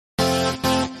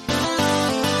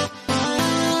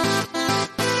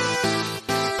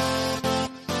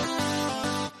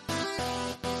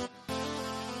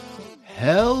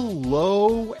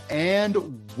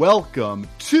and welcome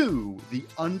to the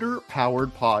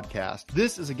Underpowered Podcast.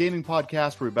 This is a gaming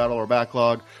podcast where we battle our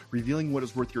backlog, revealing what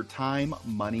is worth your time,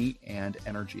 money, and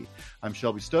energy. I'm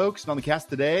Shelby Stokes, and on the cast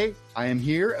today, I am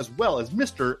here as well as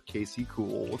Mr. Casey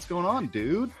Cool. What's going on,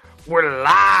 dude? We're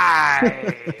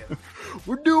live!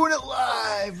 We're doing it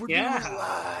live! We're doing it This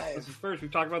live! is first.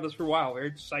 We've talked about this for a while. Very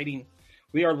exciting.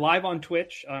 We are live on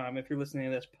Twitch. If you're listening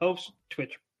to this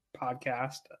post-Twitch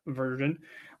podcast version,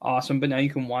 awesome. But now you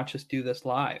can watch us do this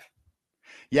live.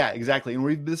 Yeah, exactly.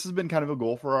 And this has been kind of a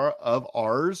goal for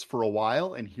ours for a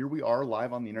while, and here we are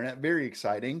live on the internet. Very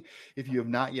exciting. If you have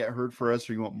not yet heard from us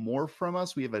or you want more from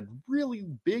us, we have a really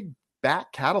big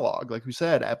back catalog. Like we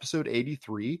said, episode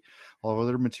 83. All of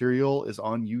other material is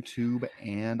on YouTube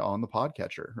and on the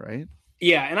podcatcher, right?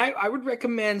 Yeah, and I would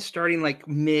recommend starting like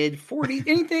mid 40s,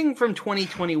 anything from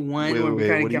 2021 when we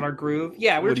kind of get our groove.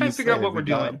 Yeah, we're trying to figure out what we're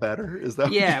doing. Better? Is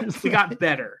that yeah, we got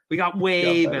better. We got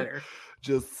way better.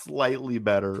 Just slightly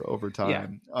better over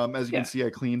time. Yeah. As you can see, I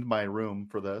cleaned my room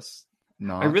for this.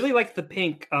 I really like the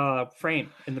pink frame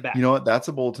in the back. You know what? That's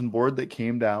a bulletin board that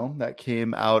came down. That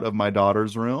came out of my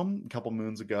daughter's room a couple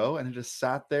moons ago, and it just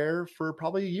sat there for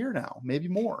probably a year now, maybe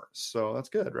more. So that's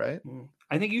good, right?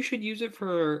 I think you should use it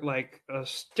for like a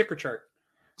sticker chart.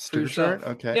 Sticker chart?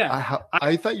 Okay. Yeah.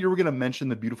 I thought you were going to mention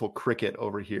the beautiful Cricut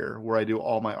over here where I do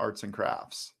all my arts and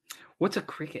crafts. What's a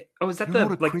Cricut? Oh, is that you know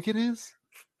what a Cricut is?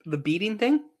 The beading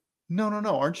thing? No.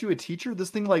 Aren't you a teacher?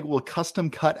 This thing will custom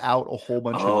cut out a whole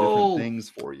bunch of different things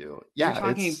for you.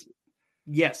 Yeah.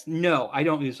 Yes. No, I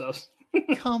don't use those.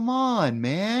 Come on,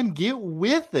 man. Get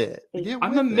with it.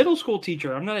 I'm a middle school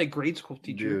teacher. I'm not a grade school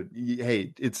teacher. Dude,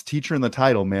 hey, it's teacher in the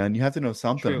title, man. You have to know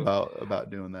something about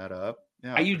doing that up.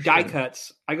 Yeah, I use die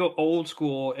cuts. I go old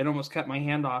school and almost cut my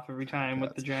hand off every time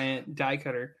with the giant die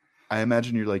cutter. I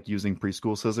imagine you're using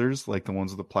preschool scissors, like the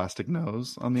ones with the plastic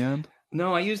nose on the end.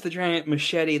 No, I use the giant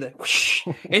machete. And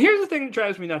here's the thing that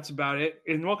drives me nuts about it.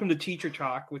 And welcome to Teacher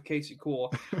Talk with Casey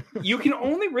Cool. You can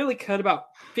only really cut about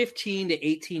 15 to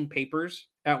 18 papers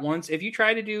at once. If you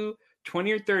try to do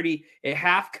 20 or 30, it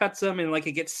half cuts them and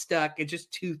it gets stuck. It's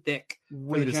just too thick.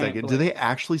 Wait a second. Do they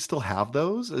actually still have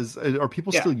those? Are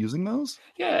people still using those?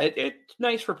 Yeah, it's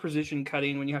nice for precision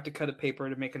cutting when you have to cut a paper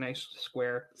to make a nice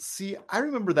square. See, I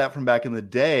remember that from back in the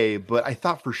day, but I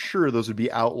thought for sure those would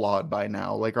be outlawed by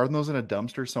now. Aren't those in a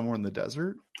dumpster somewhere in the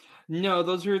desert? No,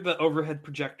 those are the overhead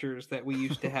projectors that we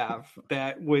used to have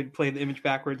that would play the image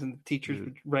backwards and the teachers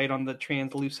would write on the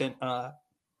translucent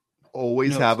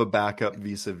Always have a backup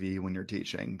vis-a-vis when you're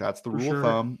teaching. That's the rule of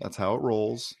thumb. That's how it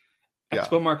rolls.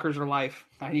 Expo markers are life.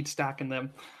 I need stock in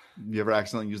them. You ever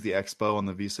accidentally use the Expo on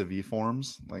the vis-a-vis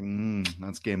forms?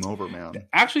 That's game over, man.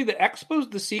 Actually, the Expo's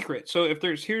the secret. So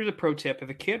here's a pro tip. If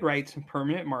a kid writes a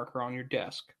permanent marker on your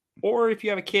desk, or if you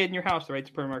have a kid in your house that writes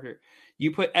a permanent marker,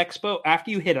 you put Expo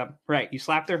after you hit them, right? You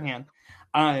slap their hand.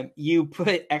 You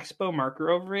put Expo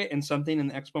marker over it, and something in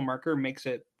the Expo marker makes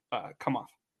it come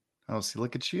off. Oh, see,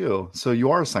 look at you. So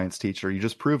you are a science teacher. You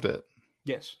just proved it.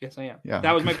 Yes, I am. Yeah,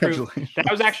 that was my proof. That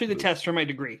was actually the test for my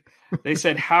degree. They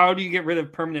said, how do you get rid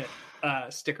of permanent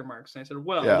sticker marks? And I said,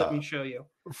 let me show you.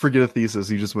 Forget a thesis.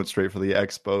 You just went straight for the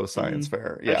Expo science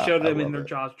fair. Yeah, I showed them and their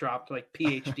jaws dropped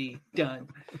PhD, done.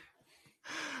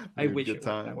 I wish it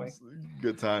went that way.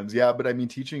 Good times. Yeah, but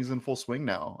teaching's in full swing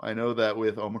now. I know that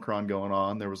with Omicron going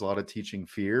on, there was a lot of teaching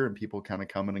fear and people kind of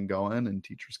coming and going and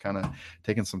teachers kind of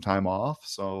taking some time off.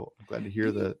 So I'm glad to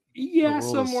hear that the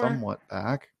world is somewhat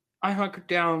back. I hunkered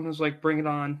down. I was like, bring it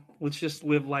on. Let's just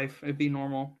live life. It'd be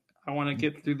normal. I want to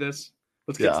get through this.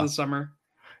 Let's get to the summer.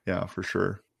 Yeah, for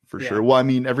sure. Sure. Well,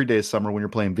 every day is summer when you're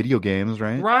playing video games,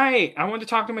 right? Right. I wanted to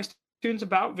talk to my students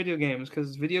about video games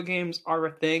because video games are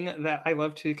a thing that I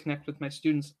love to connect with my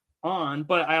students on,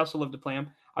 but I also love to play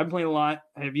them. I've been playing a lot.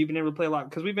 Have you been able to play a lot?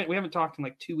 Because we haven't talked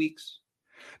in 2 weeks.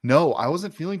 No, I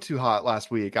wasn't feeling too hot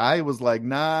last week. I was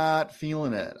not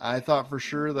feeling it. I thought for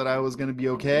sure that I was going to be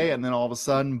okay. And then all of a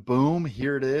sudden, boom,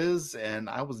 here it is. And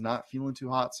I was not feeling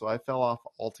too hot. So I fell off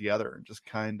altogether and just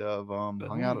kind of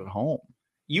hung out at home.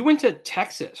 You went to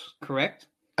Texas, correct?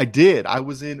 I did. I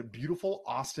was in beautiful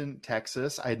Austin,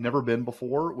 Texas. I had never been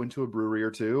before. Went to a brewery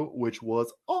or two, which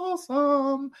was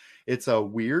awesome. It's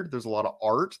weird. There's a lot of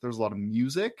art. There's a lot of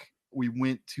music. We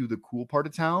went to the cool part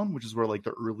of town, which is where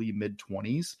the early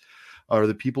mid-20s or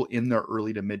the people in their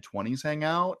early to mid-20s hang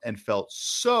out, and felt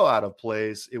so out of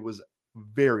place. It was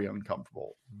very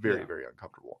uncomfortable. Very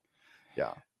uncomfortable.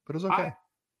 Yeah, but it was okay.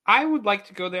 I would like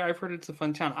to go there. I've heard it's a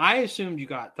fun town. I assumed you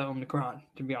got the Omicron,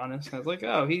 to be honest. I was like,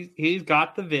 oh, he's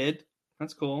got the vid.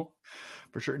 That's cool.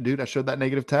 For sure. Dude, I showed that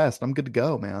negative test. I'm good to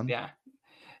go, man. Yeah.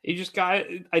 You just got.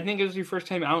 I think it was your first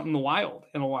time out in the wild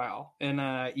in a while,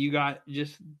 and you got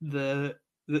just the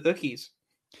cookies.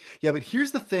 Yeah, but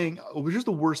here's the thing, which is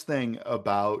the worst thing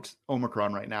about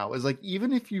Omicron right now is like,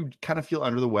 even if you kind of feel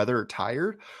under the weather or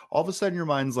tired, all of a sudden your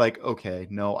mind's like, okay,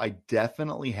 no, I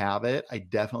definitely have it. I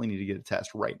definitely need to get a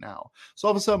test right now. So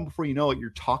all of a sudden, before you know it,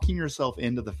 you're talking yourself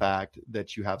into the fact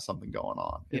that you have something going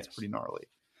on. It's Yes. pretty gnarly.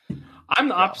 I'm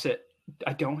the Yeah. opposite.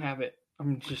 I don't have it.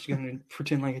 I'm just going to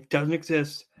pretend like it doesn't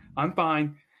exist. I'm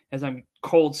fine as I'm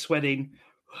cold sweating.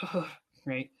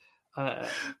 Right. I've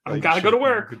Like got to go to shaking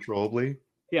work. uncontrollably.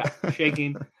 Yeah.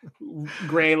 Shaking.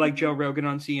 Gray like Joe Rogan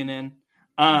on CNN.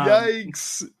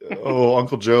 Yikes. Oh,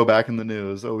 Uncle Joe back in the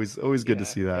news. Always good to Yeah,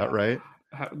 see that, yeah. right?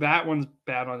 That one's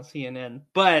bad on CNN,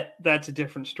 but that's a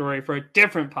different story for a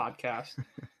different podcast.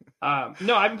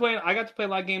 No, I've been playing. I got to play a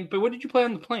lot of games, but what did you play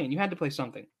on the plane? You had to play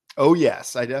something. Oh,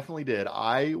 yes, I definitely did.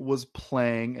 I was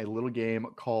playing a little game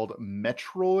called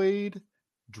Metroid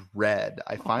Dread.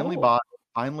 I finally Oh. bought it,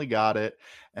 finally got it,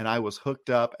 and I was hooked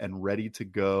up and ready to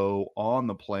go on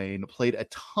the plane. Played a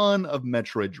ton of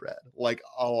Metroid Dread, like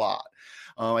a lot.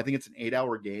 I think it's an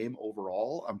 8-hour game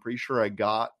overall. I'm pretty sure I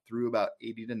got through about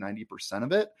 80 to 90%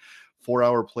 of it.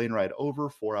 4-hour plane ride over,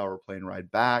 4-hour plane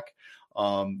ride back.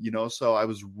 So I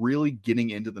was really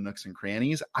getting into the nooks and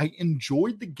crannies. I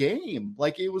enjoyed the game.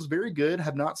 Like, it was very good.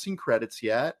 Have not seen credits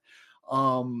yet.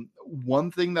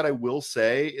 One thing that I will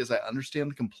say is I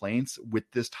understand the complaints with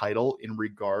this title in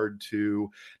regard to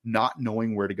not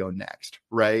knowing where to go next,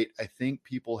 right? I think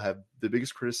people have the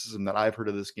biggest criticism that I've heard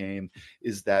of this game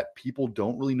is that people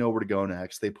don't really know where to go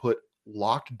next. They put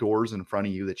locked doors in front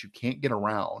of you that you can't get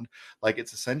around. Like,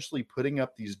 it's essentially putting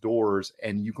up these doors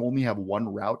and you only have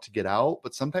one route to get out,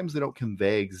 but sometimes they don't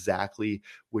convey exactly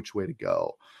which way to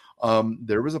go.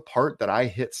 There was a part that I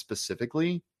hit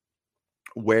specifically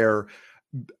where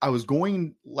I was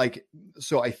going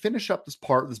so I finish up this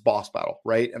boss battle,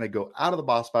 right? And I go out of the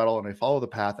boss battle and I follow the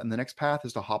path. And the next path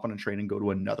is to hop on a train and go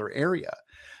to another area.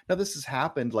 Now, this has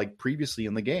happened like previously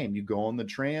in the game. You go on the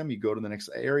tram, you go to the next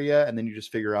area, and then you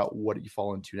just figure out what you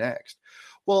fall into next.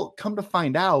 Well, come to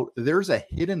find out, there's a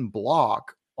hidden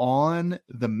block on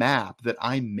the map that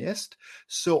I missed.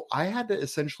 So I had to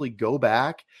essentially go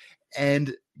back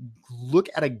and look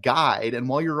at a guide. And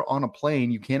while you're on a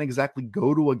plane, you can't exactly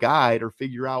go to a guide or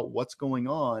figure out what's going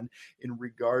on in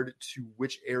regard to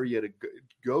which area to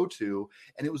go to.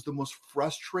 And it was the most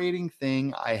frustrating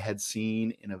thing I had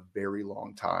seen in a very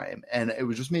long time. And it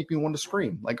was just making me want to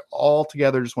scream, like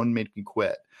altogether just wanted to make me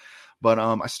quit. But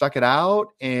I stuck it out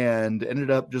and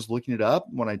ended up just looking it up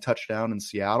when I touched down in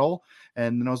Seattle.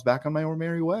 And then I was back on my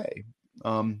merry way.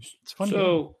 It's fun.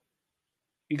 So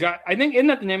you got, I think, isn't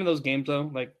that the name of those games though?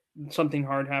 Like something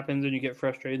hard happens and you get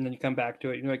frustrated and then you come back to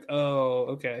it. And you're like, oh,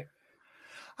 okay.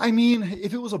 I mean,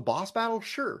 if it was a boss battle,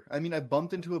 sure. I mean, I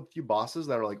bumped into a few bosses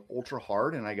that are like ultra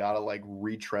hard and I got to like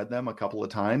retread them a couple of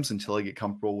times until I get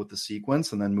comfortable with the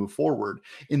sequence and then move forward.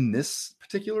 In this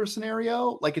particular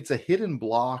scenario, like, it's a hidden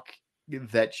block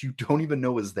that you don't even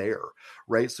know is there,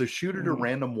 right? So shoot at a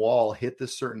random wall, hit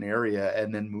this certain area,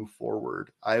 and then move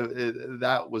forward.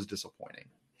 That was disappointing.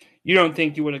 You don't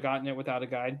think you would have gotten it without a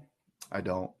guide? I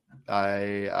don't.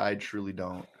 I truly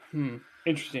don't.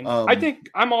 Interesting. I think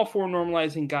I'm all for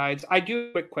normalizing guides. I do have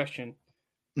a quick question.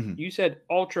 Mm-hmm. You said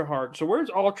ultra hard. So where's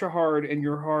ultra hard in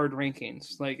your hard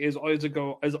rankings? Like, is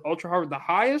ultra hard the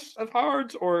highest of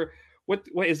hards, or what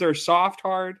is there soft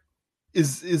hard?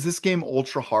 Is this game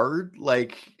ultra hard?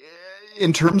 Like,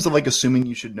 in terms of like assuming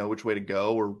you should know which way to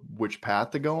go or which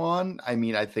path to go on? I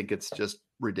mean, I think it's just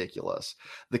ridiculous.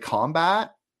 The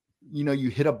combat, you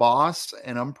hit a boss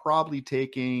and I'm probably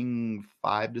taking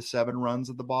 5 to 7 runs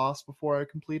at the boss before I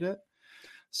complete it.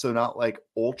 So not like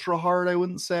ultra hard, I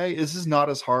wouldn't say. This is not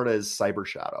as hard as Cyber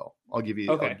Shadow. I'll give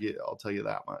you, okay. I'll tell you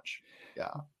that much.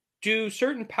 Yeah. Do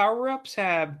certain power-ups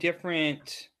have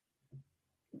different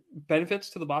benefits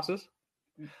to the bosses?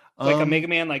 Like a Mega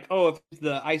Man, like, oh, if it's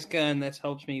the ice gun, this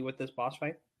helps me with this boss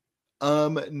fight?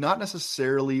 Not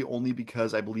necessarily, only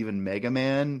because I believe in Mega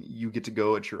Man, you get to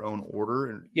go at your own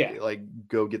order and like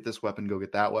go get this weapon, go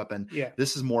get that weapon. Yeah.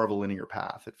 This is more of a linear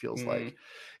path. It feels like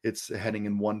it's heading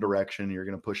in one direction. You're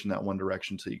going to push in that one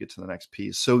direction until you get to the next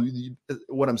piece. So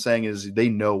what I'm saying is they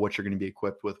know what you're going to be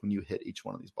equipped with when you hit each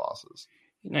one of these bosses.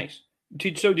 Nice.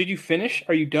 So did you finish?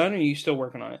 Are you done? Or are you still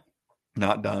working on it?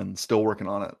 Not done. Still working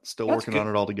on it. Still working on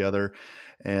it all together.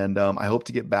 And I hope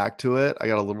to get back to it. I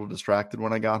got a little distracted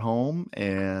when I got home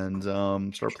and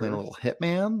started playing a little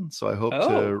Hitman. So I hope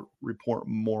to report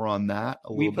more on that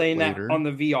a little bit later. That on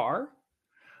the VR?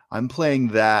 I'm playing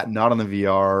that not on the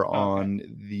VR, on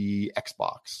the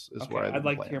Xbox is where I'd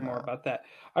like to hear more about that.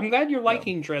 I'm glad you're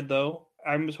liking Dread, though.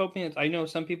 I was hoping I know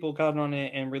some people got on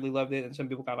it and really loved it, and some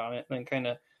people got on it and then kind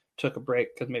of took a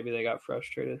break because maybe they got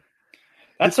frustrated.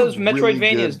 That's It's a those really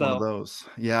Metroidvanias, good one of though. those.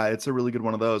 Yeah, it's a really good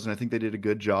one of those, and I think they did a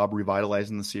good job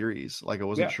revitalizing the series. Like I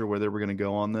wasn't Yeah. sure where they were going to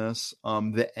go on this.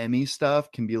 The Emmy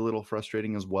stuff can be a little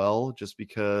frustrating as well, just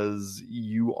because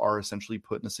you are essentially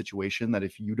put in a situation that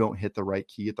if you don't hit the right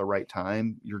key at the right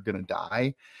time, you're going to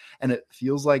die, and it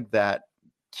feels like that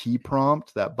key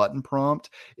prompt, that button prompt,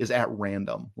 is at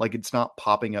random. Like it's not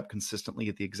popping up consistently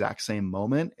at the exact same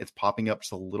moment. It's popping up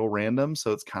just a little random.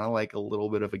 So it's kind of like a little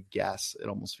bit of a guess. It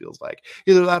almost feels like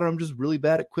either that or I'm just really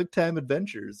bad at QuickTime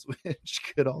adventures, which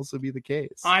could also be the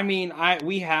case. I mean,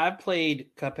 we have played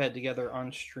Cuphead together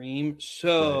on stream, Right.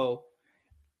 so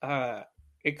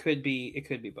it could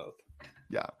be both.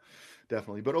 Yeah,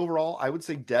 definitely. But overall, I would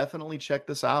say definitely check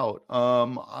this out.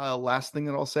 Last thing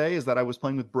that I'll say is that I was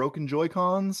playing with broken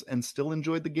Joy-Cons and still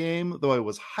enjoyed the game, though I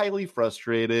was highly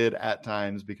frustrated at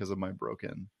times because of my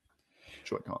broken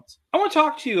Joy-Cons. I want to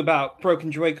talk to you about broken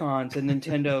Joy-Cons and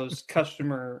Nintendo's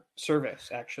customer service,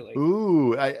 actually.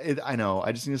 Ooh, I know.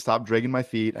 I just need to stop dragging my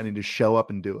feet. I need to show up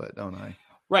and do it, don't I?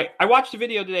 Right. I watched a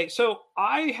video today. So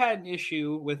I had an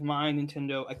issue with my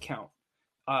Nintendo account.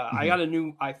 I got a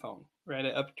new iPhone, right?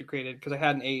 I upgraded because I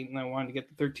had an 8 and I wanted to get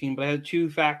the 13, but I had a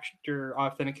two-factor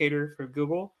authenticator for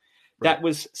Google that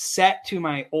was set to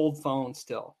my old phone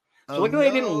still. So luckily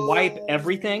I didn't wipe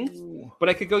everything, but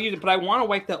I could go use it. But I want to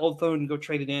wipe that old phone and go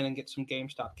trade it in and get some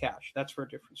GameStop cash. That's for a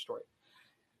different story.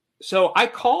 So I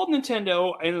called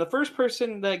Nintendo, and the first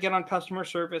person that get on customer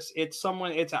service, it's an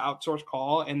outsourced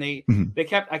call, and I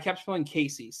kept spelling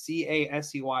Casey, Casey,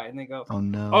 and they go, oh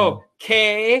no, oh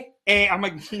K-A. I'm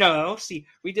like, no, see,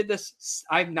 we did this.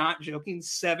 I'm not joking,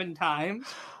 7 times,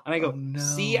 and I go,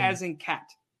 C as in cat,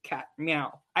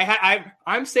 meow.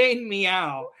 I'm saying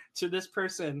meow to this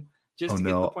person just to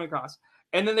get the point across.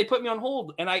 And then they put me on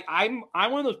hold, and I'm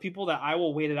one of those people that I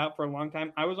will wait it out for a long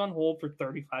time. I was on hold for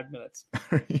 35 minutes.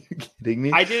 Are you kidding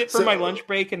me? I did it for my lunch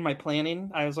break and my planning.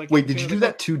 I was like, wait, did you do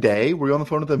that today? Were you on the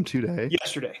phone with them today?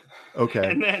 Yesterday. Okay.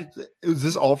 And then is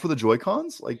this all for the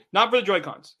Joy-Cons? Like not for the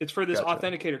Joy-Cons. It's for this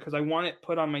authenticator because I want it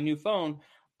put on my new phone,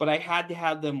 but I had to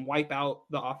have them wipe out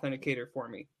the authenticator for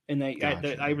me. And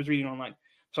I was reading online.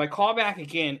 So I call back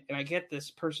again, and I get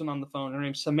this person on the phone. Her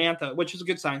name's Samantha, which is a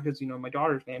good sign because, my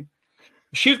daughter's name.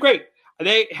 She was great.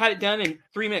 They had it done in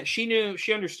 3 minutes.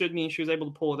 She understood me, and she was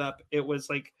able to pull it up. It was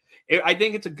like, I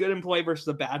think it's a good employee versus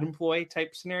a bad employee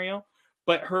type scenario,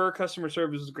 but her customer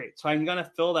service is great. So I'm going to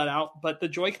fill that out. But the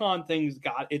Joy-Con thing's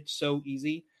it's so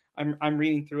easy. I'm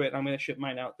reading through it. I'm going to ship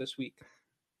mine out this week.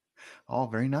 Oh,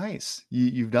 very nice.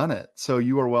 You've done it. So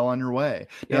you are well on your way.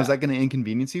 Now, is that going to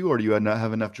inconvenience you, or do you not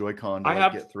have enough Joy-Con to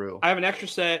get through? I have an extra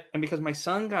set, and because my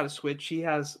son got a Switch, he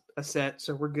has a set,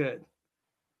 so we're good.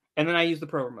 And then I use the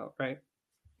Pro Remote, right?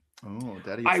 Oh,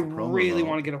 Daddy! I really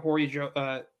want to get a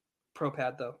Horya Pro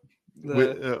Pad though,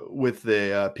 with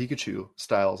the Pikachu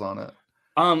styles on it.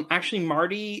 Actually,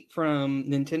 Marty from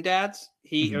Nintendo Dads,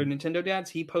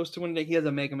 he posted one day. He has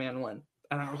a Mega Man 1,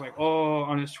 and I was like, oh,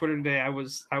 on his Twitter today, I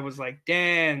was like,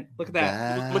 Dan, look at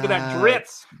that, look at that drip,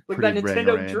 look at that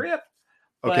Nintendo drip.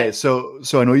 Okay, so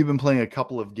I know you've been playing a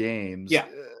couple of games. Yeah.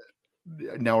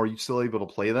 Now, are you still able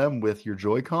to play them with your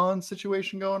Joy-Con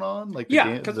situation going on? Like,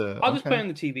 because I'll just play on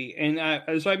the TV,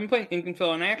 and so I've been playing Ink and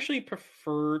Fill, and I actually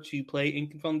prefer to play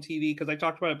Ink and Fill on the TV because I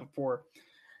talked about it before.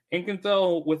 Ink and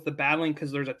Fill with the battling,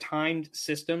 because there's a timed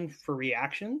system for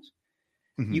reactions.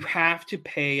 You have to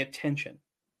pay attention,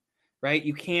 right?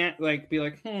 You can't be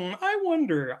like, I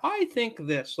wonder, I think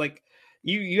this, like.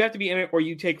 You have to be in it, or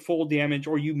you take full damage,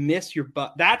 or you miss your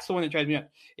buff. That's the one that drives me up.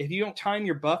 If you don't time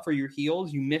your buff or your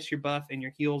heals, you miss your buff, and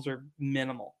your heals are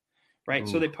minimal, right? Ooh.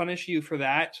 So they punish you for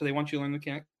that. So they want you to learn the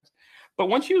mechanics. But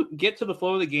once you get to the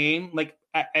flow of the game, like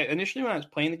initially when I was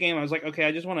playing the game, I was like, okay,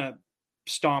 I just want to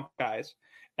stomp guys,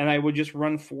 and I would just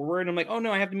run forward. I'm like, oh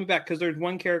no, I have to move back because there's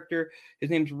one character. His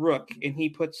name's Rook, and he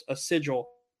puts a sigil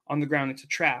on the ground. It's a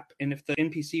trap, and if the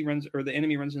NPC runs or the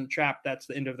enemy runs in the trap, that's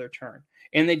the end of their turn.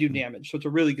 And they do damage. So it's a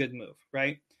really good move,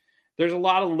 right? There's a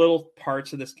lot of little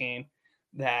parts of this game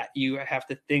that you have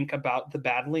to think about the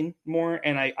battling more,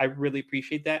 and I really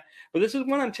appreciate that. But this is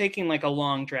when I'm taking like a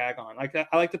long drag on. Like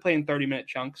I like to play in 30-minute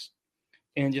chunks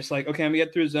and just like, okay, I'm going to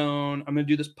get through a zone. I'm going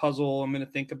to do this puzzle. I'm going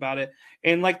to think about it.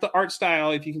 And like the art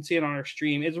style, if you can see it on our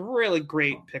stream, it's really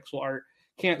great pixel art.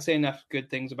 Can't say enough good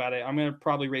things about it. I'm going to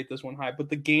probably rate this one high. But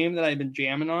the game that I've been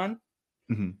jamming on,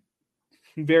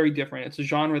 very different. It's a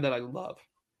genre that I love.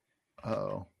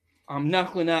 Oh, I'm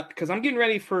knuckling up because I'm getting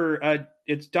ready for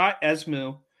it's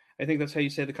 .esmu. I think that's how you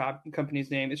say the company's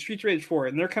name. It's Streets of Rage 4,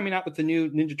 and they're coming out with the new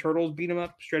Ninja Turtles beat 'em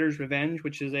up, Shredder's Revenge,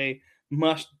 which is a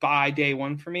must buy day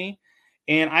one for me.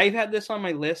 And I've had this on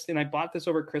my list, and I bought this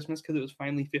over Christmas because it was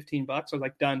finally $15. I was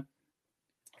like, done.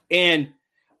 And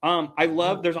I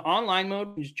love there's an online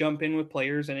mode. You just jump in with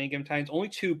players at any given time. It's only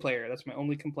 2-player. That's my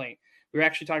only complaint. We were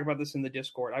actually talking about this in the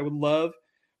Discord. I would love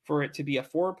for it to be a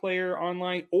 4-player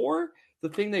online, or the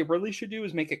thing they really should do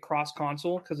is make it cross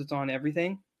console because it's on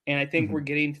everything. And I think we're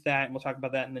getting to that, and we'll talk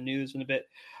about that in the news in a bit.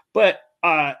 But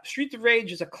Streets of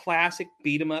Rage is a classic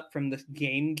beat 'em up from the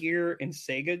Game Gear and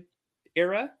Sega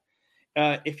era.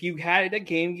 If you had a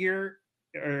Game Gear,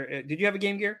 or did you have a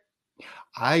Game Gear?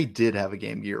 I did have a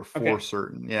Game Gear for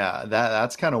certain. Yeah,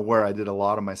 that's kind of where I did a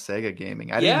lot of my Sega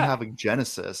gaming. I didn't have a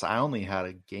Genesis. I only had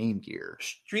a Game Gear.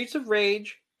 Streets of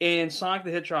Rage and Sonic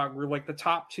the Hedgehog were like the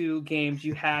top 2 games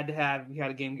you had to have if you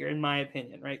had a Game Gear, in my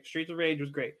opinion, right? Streets of Rage was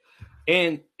great.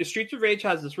 And Streets of Rage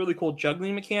has this really cool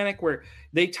juggling mechanic where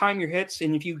they time your hits,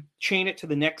 and if you chain it to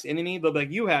the next enemy, they'll be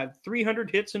like, you had 300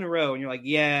 hits in a row. And you're like,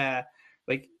 yeah.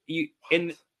 Like you,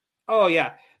 and oh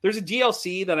yeah, there's a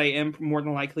DLC that I am more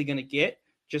than likely going to get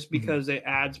just because it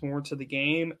adds more to the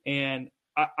game, and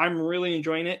I'm really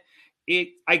enjoying it.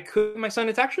 My son,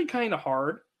 it's actually kind of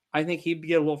hard. I think he'd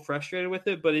get a little frustrated with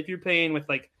it, but if you're playing with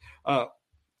like a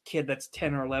kid that's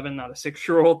 10 or 11, not a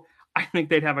 6-year-old, I think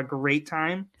they'd have a great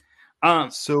time.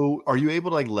 So are you able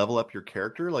to like level up your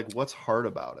character? Like, what's hard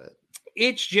about it?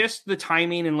 It's just the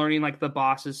timing and learning like the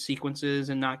boss's sequences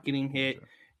and not getting hit. Okay.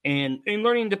 And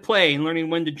learning to play and learning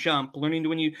when to jump, learning to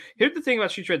when you. Here's the thing about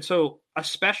Street Red. So a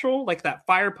special like that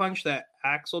fire punch that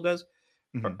Axel does,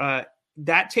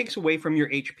 that takes away from your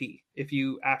HP if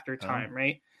you after time,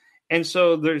 right? And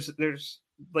so there's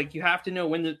like you have to know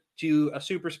when to do a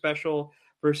super special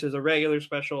versus a regular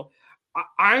special.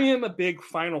 I am a big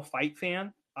Final Fight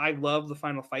fan. I love the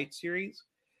Final Fight series.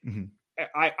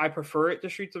 I prefer it to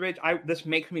Streets of Rage. This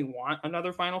makes me want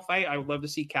another Final Fight. I would love to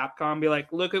see Capcom be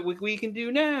like, look at what we can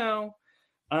do now.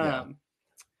 And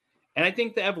I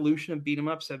think the evolution of beat 'em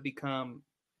ups have become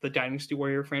the Dynasty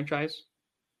Warrior franchise.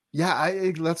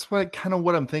 Yeah, that's what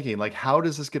I'm thinking. Like, how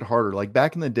does this get harder? Like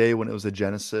back in the day when it was a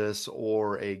Genesis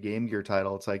or a Game Gear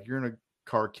title, it's like you're in a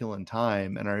car killing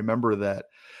time. And I remember that,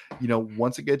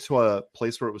 once it gets to a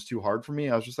place where it was too hard for me,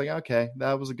 I was just like, okay,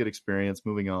 that was a good experience.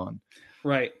 Moving on.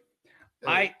 Right. Go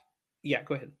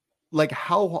ahead. Like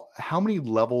how many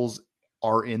levels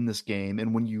are in this game,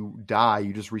 and when you die,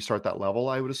 you just restart that level?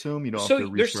 I would assume you don't have to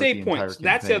restart there's save the points.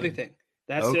 That's the other thing.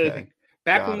 The other thing.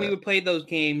 Back when we would play those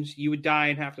games, you would die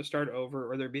and have to start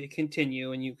over, or there'd be a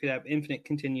continue, and you could have infinite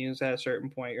continues at a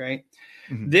certain point, right?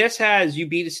 This has you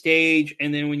beat a stage,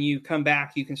 and then when you come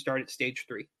back, you can start at stage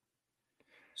 3.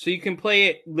 So you can play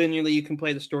it linearly. You can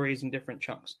play the stories in different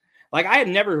chunks. Like, I had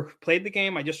never played the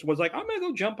game. I just was like, I'm going to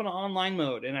go jump in online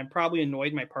mode. And I probably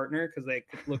annoyed my partner because they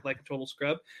looked like a total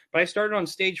scrub. But I started on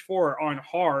stage 4 on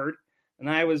hard. And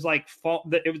I was like,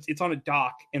 it's on a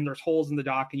dock. And there's holes in the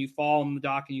dock. And you fall in the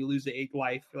dock and you lose the 8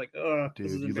 life. You're like, ugh.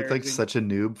 Dude, you look like such a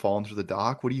noob falling through the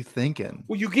dock. What are you thinking?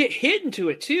 Well, you get hit into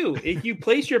it, too. If you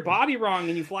place your body wrong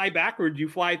and you fly backwards, you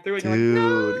fly through it. Dude, you're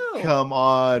like, no! Come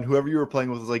on. Whoever you were playing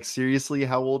with was like, seriously,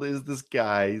 how old is this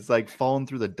guy? He's like falling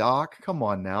through the dock. Come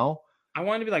on now. I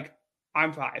wanted to be like,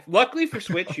 I'm 5. Luckily for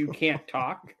Switch, you can't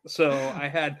talk. So I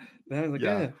was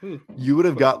like, you would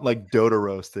have got like Dota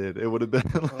roasted. It would have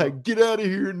been like, get out of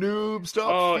here, noob.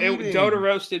 Stop. Dota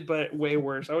roasted, but way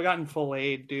worse. I would have gotten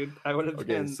filleted, dude. I would have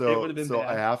been. So, it would have been bad.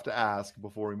 I have to ask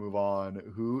before we move on,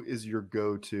 who is your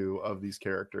go-to of these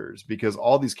characters? Because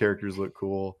all these characters look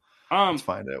cool. Let's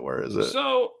find it. Where is it?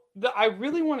 So I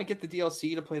really want to get the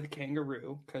DLC to play the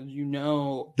kangaroo because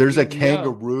there's a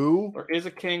kangaroo. There is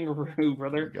a kangaroo,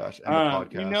 brother. Oh my gosh, end of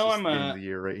podcast. I'm the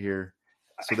year right here.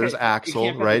 So there's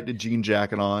Axel, right? The jean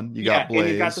jacket on. You got Blaze. And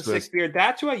you got the 6 beard.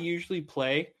 That's who I usually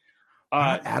play.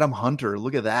 Adam Hunter.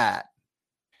 Look at that.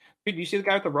 Dude, you see the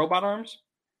guy with the robot arms?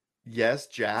 Yes,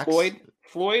 Jax. Floyd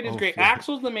is great. Floyd.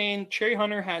 Axel's the main. Cherry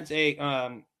Hunter has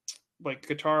a like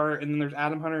guitar, and then there's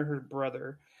Adam Hunter, her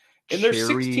brother. And there's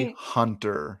Cherry 16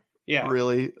 Hunter. Yeah.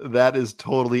 Really? That is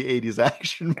totally 80s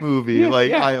action movie.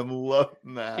 I am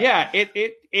loving that. Yeah,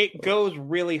 it goes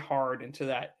really hard into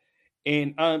that.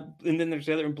 And then there's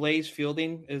the other Blaze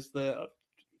Fielding is the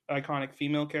iconic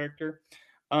female character.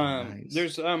 Nice.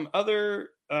 There's other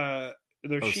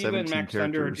there's Shiva and Max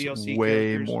Thunder are DLC way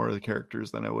characters. More of the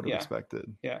characters than I would have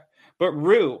expected. Yeah. But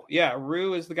Rue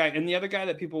is the guy. And the other guy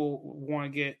that people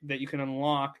want to get that you can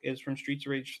unlock is from Streets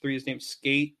of Rage 3. His name's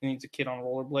Skate, and he's a kid on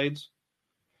rollerblades.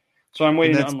 So I'm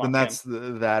waiting to unlock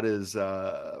him. That is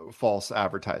false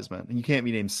advertisement. You can't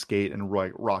be named Skate and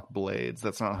rock blades.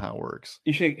 That's not how it works.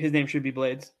 His name should be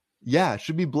Blades. Yeah, it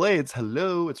should be blades.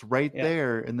 Hello, it's right Yeah,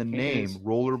 there in the it name. is.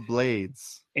 Roller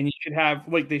blades. And you should have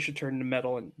like they should turn into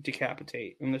metal and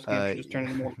decapitate. And this game Uh, should just turn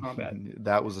into Mortal Kombat.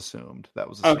 that was assumed. That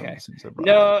was assumed Okay. as soon as I brought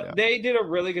it up. No, Yeah. they did a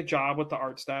really good job with the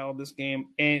art style of this game,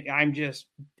 and I'm just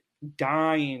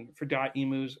dying for Dot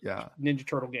Emu's Yeah. Ninja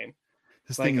Turtle game.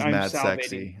 This Like, thing is I'm mad salivating.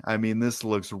 sexy. I mean, this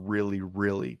looks really,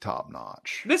 really top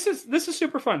notch. This is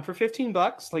super fun for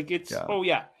 $15. Like it's Yeah. oh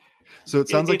yeah. So it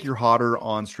sounds like you're hotter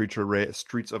on Streets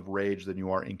of Rage than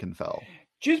you are Inkenfell.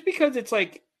 Just because it's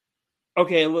like,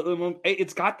 okay,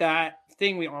 it's got that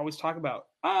thing we always talk about.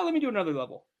 Let me do another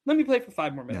level. Let me play for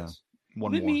 5 more minutes. Yeah.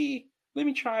 Let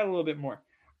me try a little bit more.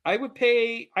 I would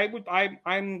pay.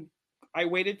 I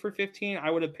waited for 15.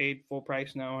 I would have paid full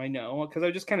price. Now I know because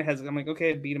I just kind of hesitant. I'm like,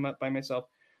 okay, I beat him up by myself.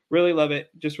 Really love it.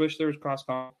 Just wish there was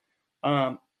cross-con.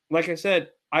 Like I said,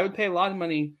 I would pay a lot of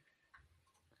money,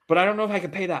 but I don't know if I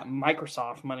could pay that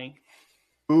Microsoft money.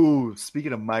 Ooh,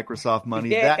 speaking of Microsoft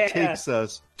money, that takes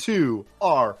us to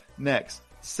our next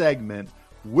segment,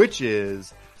 which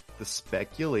is the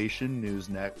Speculation News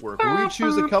Network, where we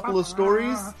choose a couple of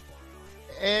stories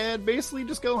and basically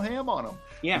just go ham on them.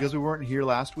 Yeah. Because we weren't here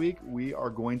last week, we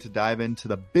are going to dive into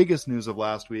the biggest news of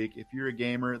last week. If you're a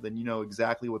gamer, then you know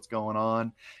exactly what's going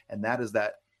on, and that is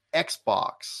that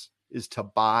Xbox is to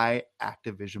buy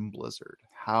Activision Blizzard.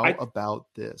 How about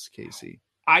this, Casey?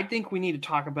 I think we need to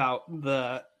talk about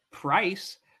the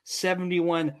price,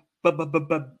 $71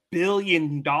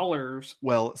 billion.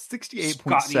 Well,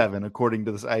 68.7 according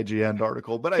to this IGN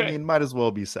article, but I mean, might as well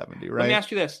be 70, right? Let me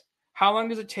ask you this. How long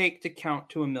does it take to count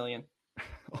to 1 million?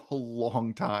 A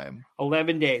long time.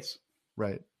 11 days.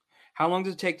 Right. How long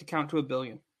does it take to count to 1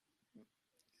 billion?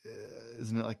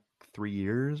 Isn't it like 3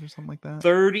 years or something like that?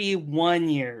 31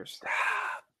 years.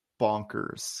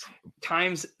 Bonkers.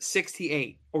 Times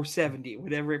 68 or 70,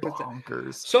 whatever it puts.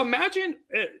 Bonkers. So imagine,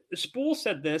 Spool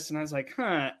said this, and I was like,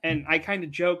 huh. And I kind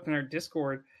of joked in our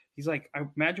Discord. He's like, I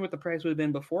imagine what the price would have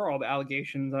been before all the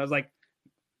allegations. I was like,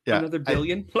 yeah, another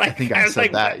billion? I think I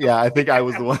said that. Yeah, I think I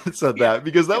was the one that said that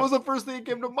because that was the first thing that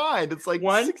came to mind. It's like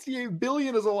 68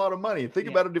 billion is a lot of money. Think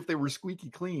about it if they were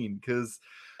squeaky clean because,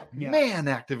 man,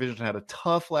 Activision had a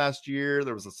tough last year.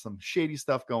 There was some shady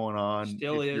stuff going on.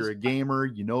 Still if is. You're a gamer,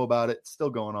 you know about it. It's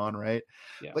still going on, right?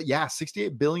 Yeah. But yeah,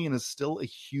 68 billion is still a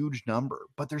huge number.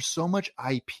 But there's so much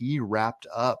IP wrapped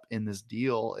up in this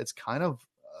deal. It's kind of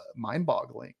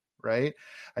mind-boggling, right?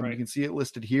 I mean, you can see it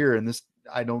listed here, and this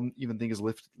I don't even think is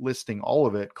listing all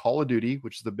of it. Call of Duty,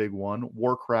 which is the big one,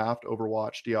 Warcraft,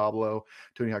 Overwatch, Diablo,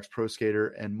 Tony Hawk's Pro Skater,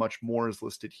 and much more is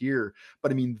listed here.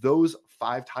 But I mean, those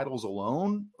 5 titles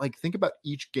alone, like think about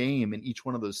each game in each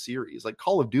one of those series. Like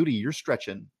Call of Duty, you're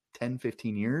stretching 10,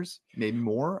 15 years, maybe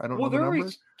more. I don't know the they're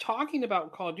numbers. Talking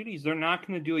about Call of Duties, they're not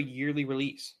going to do a yearly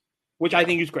release, which I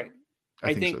think is great.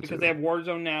 I think so because they have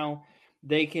Warzone now,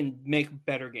 they can make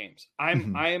better games. I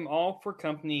am all for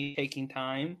company taking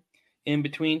time in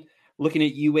between, looking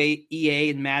at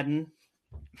EA and Madden.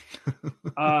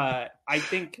 I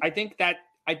think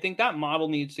that model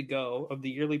needs to go of the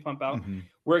yearly pump out.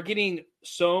 We're getting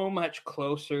so much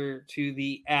closer to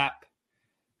the app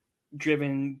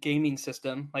driven gaming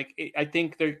system. Like I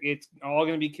think it's all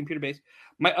going to be computer based.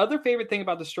 My other favorite thing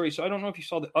about the story, so I don't know if you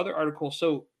saw the other article.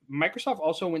 So Microsoft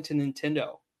also went to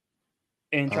Nintendo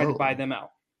and tried to buy them out.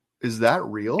 Is that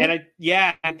real? And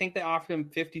I think they offered him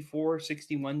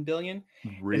 61 billion.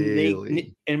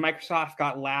 Really? And Microsoft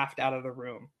got laughed out of the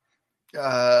room.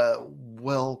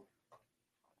 Well,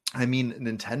 I mean,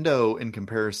 Nintendo in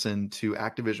comparison to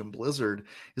Activision Blizzard,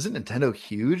 isn't Nintendo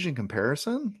huge in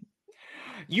comparison?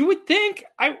 You would think.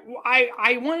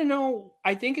 I want to know.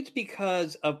 I think it's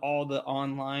because of all the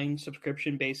online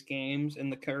subscription-based games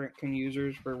and the current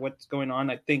users for what's going on.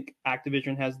 I think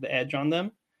Activision has the edge on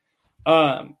them.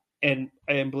 And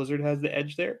Blizzard has the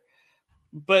edge there,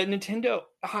 but Nintendo,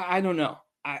 I don't know.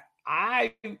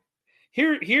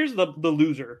 Here's the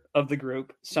loser of the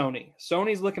group.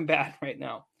 Sony's looking bad right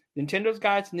now. Nintendo's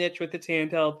got its niche with its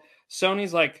handheld.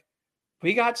 Sony's like,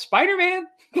 we got Spider-Man.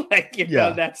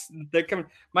 They're coming.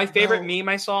 My favorite meme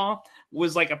I saw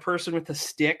was like a person with a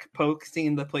stick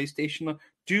poking the PlayStation.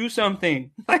 Do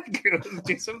something,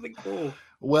 do something cool.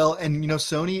 Well, and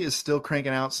Sony is still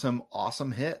cranking out some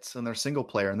awesome hits in their single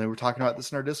player, and they were talking about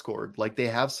this in our Discord. Like they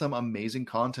have some amazing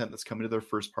content that's coming to their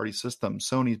first party system.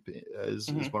 Sony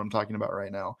is what I'm talking about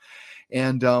right now,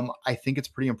 and I think it's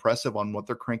pretty impressive on what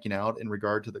they're cranking out in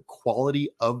regard to the quality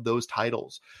of those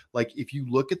titles. Like if you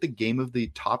look at the game of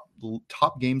the top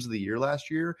games of the year last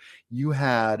year, you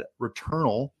had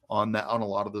Returnal on a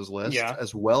lot of those lists,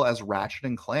 as well as Ratchet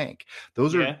and Clank.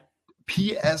 Those are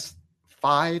PS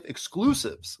 5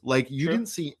 exclusives. Like you True. didn't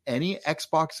see any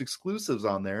Xbox exclusives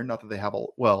on there. Not that they have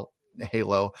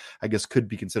Halo, I guess, could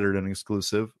be considered an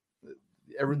exclusive.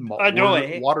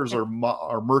 Waters are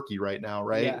murky right now,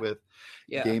 right? Yeah. With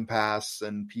Yeah. Game Pass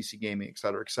and PC gaming, et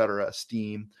cetera,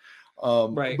 Steam.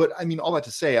 Right. But I mean, all that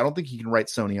to say, I don't think you can write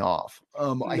Sony off.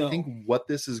 I No. think what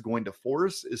this is going to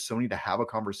force is Sony to have a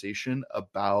conversation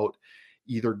about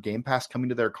either Game Pass coming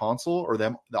to their console or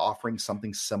them offering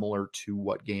something similar to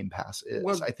what Game Pass is.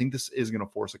 Well, I think this is going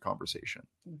to force a conversation.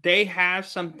 They have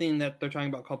something that they're talking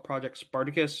about called Project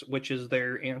Spartacus, which is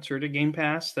their answer to Game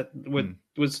Pass. That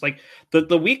was like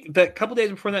the couple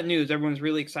days before that news, everyone's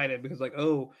really excited because like,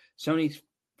 oh, Sony's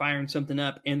firing something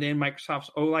up, and then Microsoft's,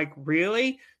 oh, like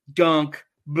really? Dunk,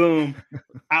 boom,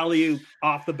 alley-oop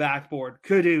off the backboard,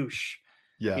 kadoosh.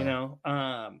 Yeah, you know,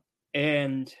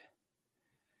 and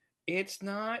it's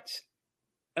not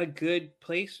a good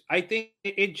place. I think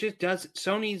it just does.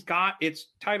 Sony's got its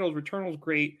titles. Returnal's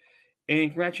great,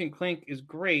 and Ratchet and Clank is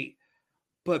great,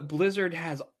 but Blizzard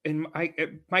has, and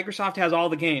Microsoft has all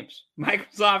the games.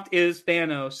 Microsoft is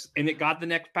Thanos, and it got the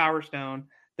next Power Stone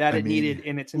that it needed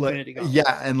in its Infinity Gauntlet.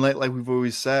 Yeah, and like we've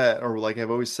always said, or like I've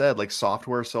always said, like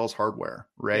software sells hardware,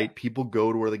 right? Yeah. People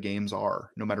go to where the games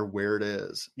are, no matter where it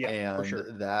is. Yeah, and for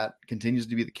sure. That continues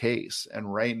to be the case.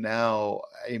 And right now,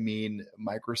 I mean,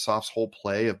 Microsoft's whole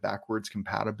play of backwards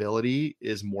compatibility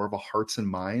is more of a hearts and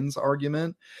minds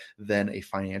argument than a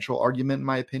financial argument, in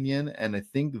my opinion. And I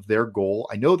think their goal,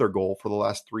 I know their goal for the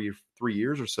last three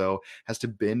years or so has to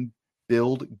been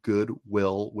build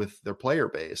goodwill with their player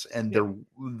base, and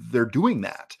they're doing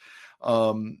that.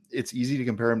 It's easy to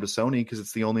compare them to Sony because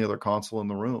it's the only other console in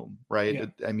the room, right?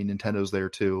 Yeah. I mean, Nintendo's there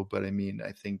too, but I mean,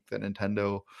 I think that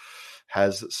Nintendo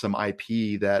has some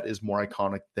IP that is more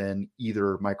iconic than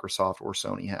either Microsoft or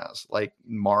Sony has. Like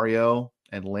Mario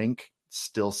and Link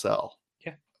still sell.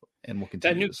 And we'll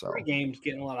continue to sell. That new Kirby game's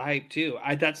getting a lot of hype too.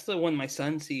 That's the one my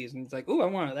son sees, and he's like, "Ooh, I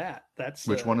wanted that." That's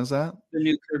which one is that? The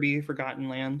new Kirby Forgotten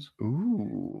Lands.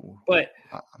 Ooh, but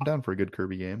I'm down for a good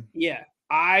Kirby game. Yeah,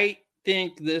 I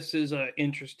think this is an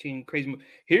interesting, crazy move.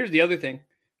 Here's the other thing: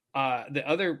 the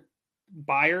other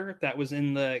buyer that was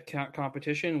in the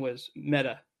competition was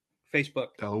Meta, Facebook.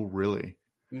 Oh, really?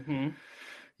 Mm-hmm.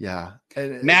 Yeah.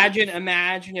 Imagine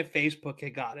if Facebook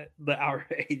had got it, the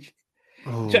outrage.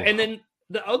 Oh. So, and then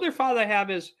the other thought I have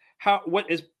is what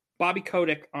is Bobby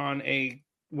Kotick on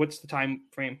what's the time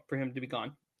frame for him to be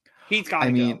gone? He's got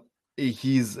to go.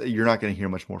 You're not going to hear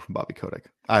much more from Bobby Kotick,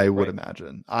 I would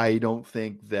imagine. I don't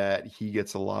think that he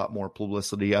gets a lot more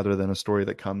publicity other than a story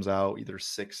that comes out either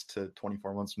 6 to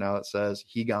 24 months from now that says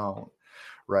he gone,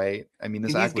 right? I mean,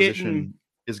 this acquisition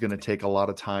is going to take a lot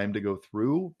of time to go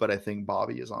through, but I think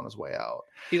Bobby is on his way out.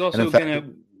 He's also going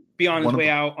to be on his way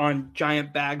out on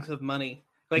giant bags of money.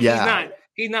 Like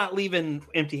he's not leaving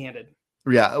empty-handed.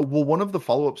 Yeah. Well, one of the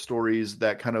follow-up stories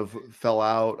that kind of fell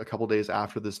out a couple days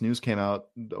after this news came out,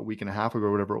 a week and a half ago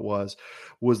or whatever it was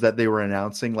that they were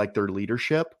announcing like their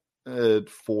leadership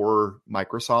for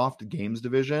Microsoft Games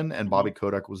Division, and Bobby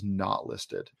Kotick was not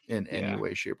listed in any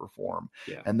way, shape, or form.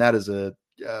 Yeah. And that is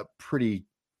that pretty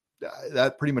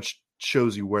much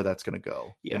shows you where that's going to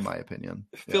go, in my opinion.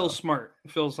 Phil's smart.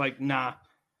 Phil's like, nah,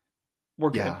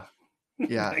 we're good.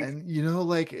 Yeah, and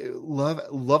like love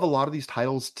a lot of these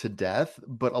titles to death,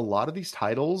 but a lot of these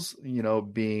titles,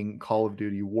 being Call of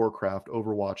Duty, Warcraft,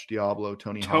 Overwatch, Diablo,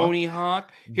 Tony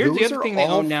Hawk. Here's the other thing they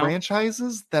own now.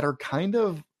 Franchises that are kind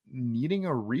of needing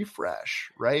a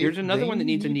refresh, right? Here's another one that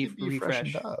needs a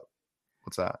refresh.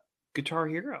 What's that? Guitar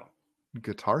Hero,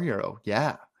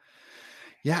 yeah.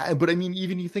 Yeah, but I mean,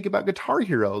 even you think about Guitar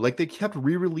Hero, like they kept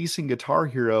re-releasing Guitar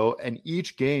Hero, and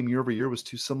each game year over year was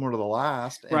too similar to the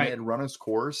last, and it had run its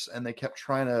course, and they kept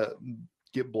trying to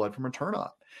get blood from a turnip,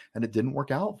 and it didn't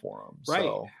work out for them. Right.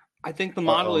 So, I think the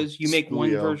model is you make one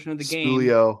version of the game.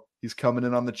 Spulio, he's coming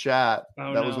in on the chat.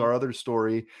 That was our other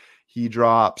story. He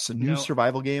drops a new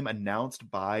survival game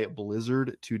announced by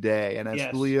Blizzard today. And as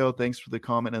Julio, thanks for the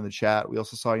comment in the chat. We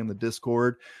also saw you in the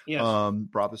Discord. Yes.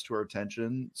 Brought this to our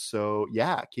attention. So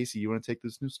yeah, Casey, you want to take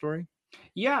this news story?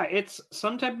 Yeah, it's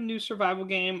some type of new survival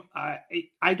game.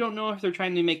 I don't know if they're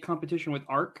trying to make competition with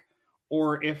Ark,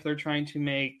 or if they're trying to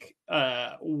make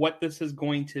what this is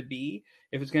going to be.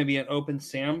 If it's going to be an open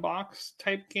sandbox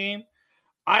type game.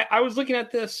 I was looking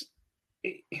at this.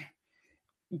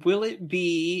 Will it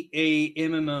be a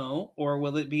MMO, or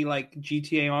will it be like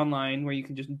GTA Online where you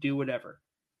can just do whatever?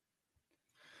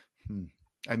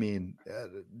 I mean,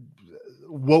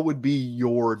 what would be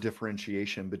your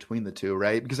differentiation between the two,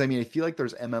 right? Because I mean, I feel like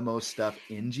there's MMO stuff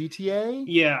in GTA.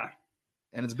 Yeah.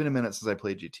 And it's been a minute since I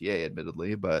played GTA,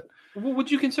 admittedly, but... Well, would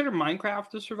you consider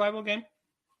Minecraft a survival game?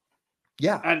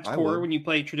 Yeah, at its I core would. when you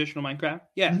play traditional Minecraft.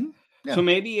 Yeah. Mhm. Yeah. So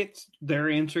maybe it's their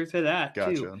answer to that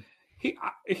too. Gotcha.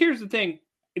 Here's the thing: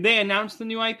 they announced the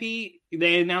new IP.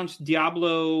 They announced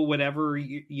Diablo whatever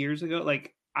years ago.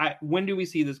 Like, when do we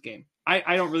see this game?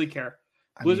 I don't really care.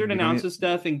 I mean, Blizzard we don't. announces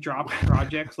stuff and drops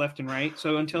projects left and right.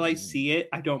 So until I see it,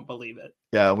 I don't believe it.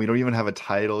 Yeah, we don't even have a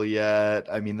title yet.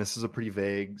 I mean, this is a pretty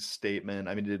vague statement.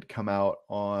 I mean, it did come out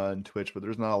on Twitch, but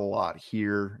there's not a lot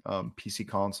here. PC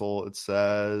console, it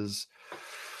says.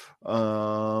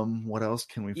 What else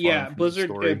can we find? Yeah, from the Blizzard.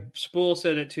 story? Spool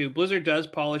said it too. Blizzard does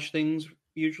polish things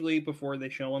usually before they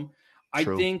show them. I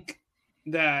True. think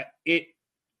that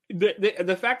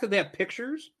the fact that they have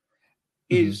pictures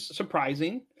is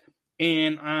surprising,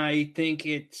 and I think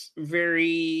it's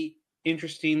very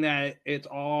interesting that it's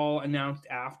all announced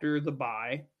after the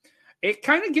buy. It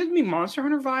kind of gives me Monster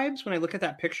Hunter vibes when I look at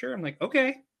that picture. I'm like,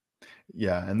 okay,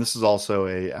 Yeah, and this is also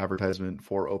a advertisement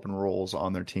for open roles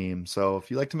on their team. So if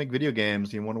you like to make video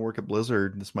games, you want to work at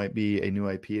Blizzard, this might be a new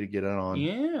IP to get in on.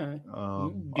 yeah,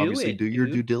 Obviously, do your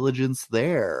due diligence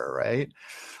there, right?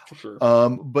 for sure.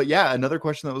 But yeah, another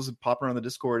question that was popping around the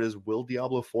Discord is, will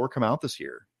Diablo 4 come out this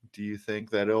year? Do you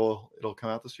think that it'll come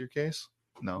out this year, Case?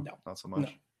 No, not so much. No.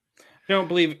 I don't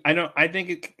believe. I don't. I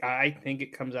think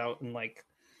it comes out in like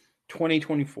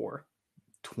 2024.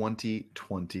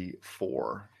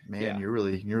 2024. Man, Yeah. you're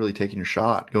really taking your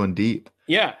shot, going deep.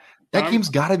 Yeah. That game's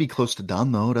got to be close to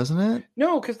done though, doesn't it?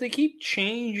 No, because they keep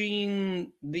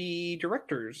changing the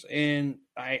directors, and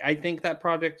I think that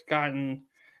project's gotten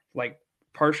like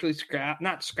partially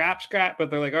not scrap, but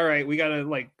they're like, all right, we got to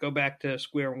like go back to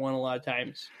square one a lot of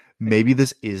times. Maybe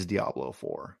this is Diablo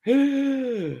 4.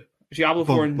 Diablo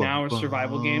 4 now a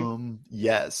survival game.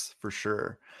 Yes, for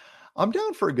sure. I'm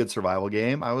down for a good survival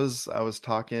game. I was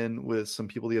talking with some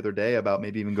people the other day about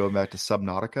maybe even going back to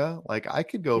Subnautica. Like, I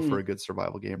could go for a good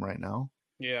survival game right now.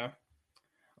 Yeah.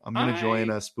 I'm going to join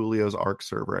a Spoolio's Ark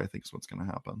server, I think is what's going to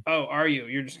happen. Oh, are you?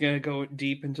 You're just going to go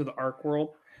deep into the Ark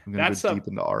world? I'm going to go deep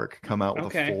into Ark, come out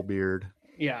with a full beard.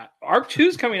 Yeah. Ark 2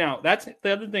 is coming out. That's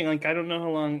the other thing. Like, I don't know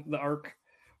how long the Ark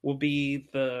will be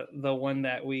the one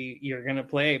that you're gonna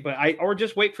play, but or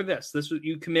just wait for this.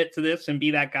 You commit to this and be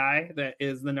that guy that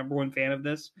is the number one fan of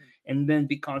this, and then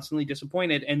be constantly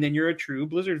disappointed, and then you're a true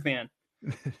Blizzard fan.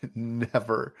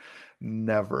 Never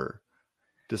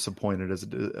disappointed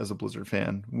as a Blizzard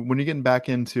fan. When you're getting back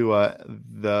into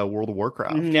the World of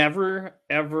Warcraft, never,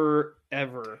 ever.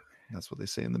 That's what they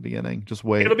say in the beginning. Just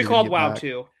wait. It'll be called WoW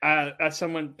 2. As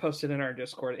someone posted in our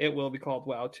Discord, it will be called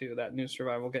WoW 2, that new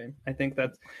survival game. I think we're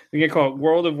going to call it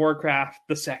World of Warcraft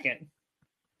the Second.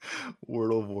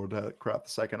 World of Warcraft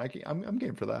the Second. I'm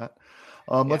game for that.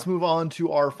 Let's move on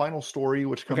to our final story,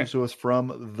 which comes to us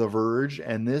from The Verge.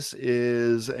 And this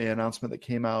is an announcement that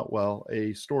came out,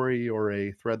 a story or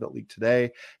a thread that leaked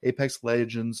today. Apex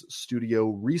Legends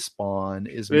studio Respawn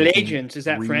is Legends. Is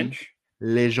that French?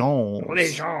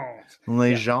 Legends. Yeah.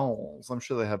 I'm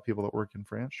sure they have people that work in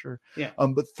France, sure. Yeah.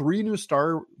 But 3 new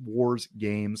Star Wars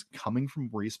games coming from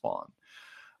Respawn.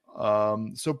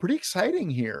 So pretty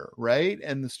exciting here, right?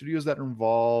 And the studios that are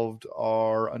involved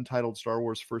are Untitled Star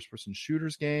Wars first-person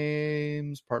shooters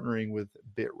games, partnering with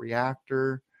Bit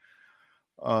Reactor.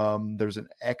 There's an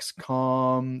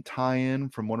XCOM tie-in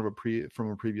from a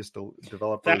previous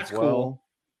developer. That's as well. Cool.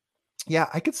 Yeah,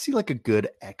 I could see like a good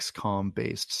XCOM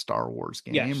based Star Wars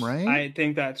game, right? I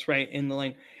think that's right in the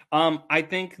lane. I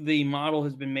think the model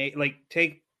has been made, like,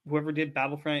 take whoever did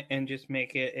Battlefront and just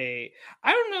make it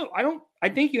I don't know. I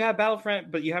think you have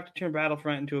Battlefront, but you have to turn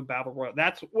Battlefront into a battle royale.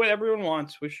 That's what everyone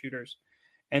wants with shooters,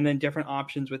 and then different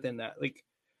options within that. Like,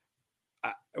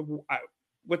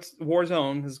 what's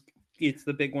Warzone it's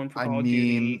the big one for Call of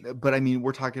Duty. But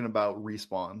we're talking about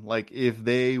Respawn. Like, if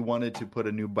they wanted to put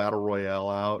a new battle royale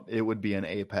out, it would be an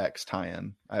Apex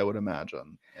tie-in, I would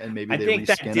imagine. And maybe I think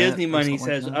that Disney money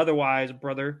says otherwise,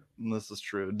 brother. This is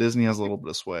true. Disney has a little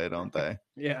bit of sway, don't they?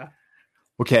 Yeah.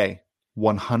 Okay,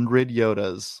 100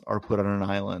 Yodas are put on an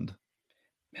island.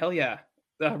 Hell yeah!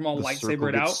 They're all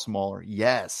lightsabered out. Smaller,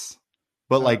 yes.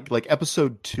 But like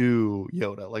episode 2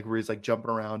 Yoda, like where he's like jumping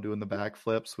around doing the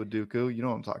backflips with Dooku. You know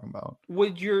what I'm talking about.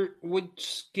 Would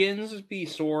skins be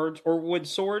swords, or would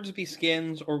swords be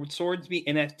skins, or would swords be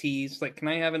NFTs? Like, can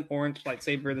I have an orange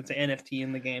lightsaber that's an NFT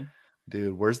in the game?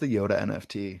 Dude, where's the Yoda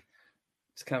NFT?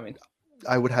 It's coming.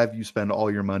 I would have you spend all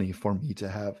your money for me to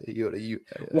have a Yoda.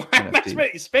 Why am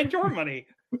I spend your money?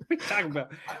 What are you talking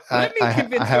about? Let me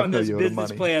convince you on this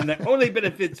business plan that only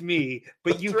benefits me,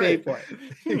 but you pay for it.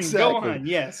 Exactly. Go on,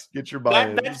 yes. Get your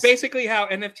buy-ins. That's basically how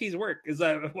NFTs work, is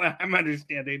that what I'm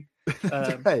understanding.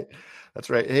 That's right. That's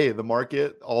right. Hey, the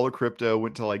market, all the crypto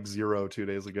went to like 0 2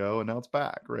 days ago, and now it's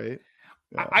back, right?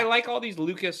 Yeah. I like all these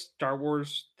Lucas Star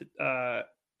Wars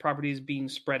properties being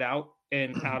spread out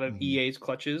and out of EA's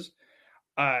clutches.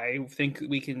 I think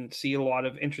we can see a lot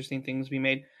of interesting things be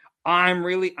made. I'm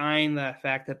really eyeing the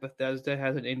fact that Bethesda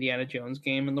has an Indiana Jones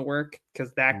game in the work,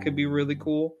 because that could be really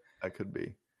cool. That could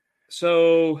be.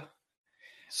 So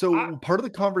part of the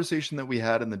conversation that we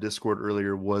had in the Discord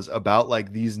earlier was about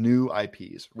like these new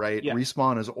IPs, right? Yeah.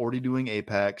 Respawn is already doing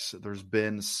Apex. There's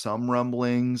been some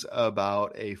rumblings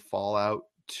about a Fallout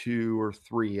 2 or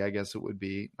 3, I guess it would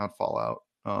be, not Fallout,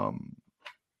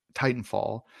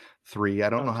 Titanfall 3. I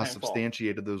don't know how Titanfall.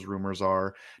 substantiated those rumors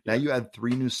are. Now you add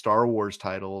 3 new Star Wars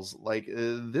titles. Like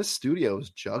this studio is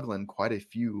juggling quite a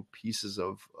few pieces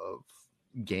of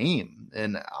game,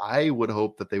 and I would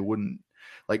hope that they wouldn't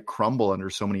like crumble under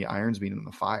so many irons being in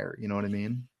the fire. You know what I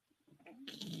mean?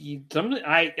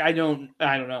 I don't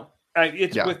know.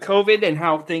 It's with COVID and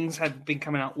how things have been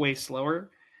coming out way slower.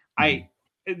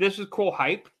 This is cool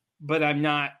hype, but I'm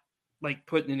not like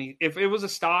putting any. If it was a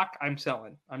stock, I'm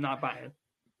selling. I'm not buying.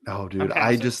 Oh, dude,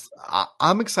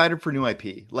 I'm excited for new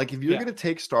IP. Like, if you're gonna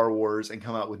take Star Wars and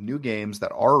come out with new games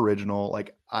that are original,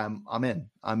 like I'm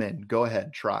in. Go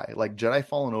ahead, try. Like Jedi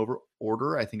Fallen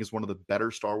Order, I think is one of the better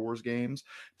Star Wars games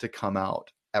to come out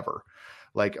ever.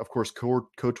 Like, of course,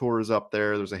 KOTOR is up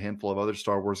there. There's a handful of other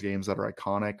Star Wars games that are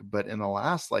iconic, but in the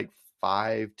last like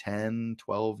 5, 10,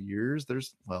 12 years,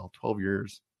 12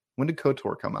 years. When did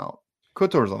KOTOR come out?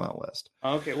 KOTOR's on that list.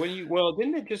 Okay,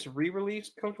 didn't it just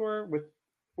re-release KOTOR with?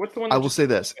 What's the one? I will say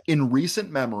this. In recent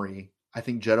memory, I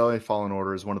think Jedi Fallen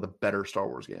Order is one of the better Star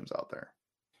Wars games out there.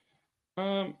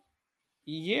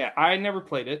 Yeah, I never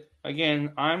played it.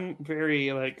 Again, I'm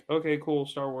very like, okay, cool,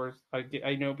 Star Wars.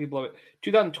 I know people love it.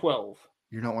 2012.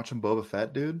 You're not watching Boba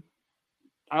Fett, dude?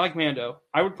 I like Mando.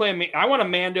 I would play I want a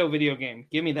Mando video game.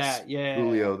 Give me that. Yeah.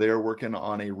 Julio, they are working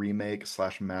on a remake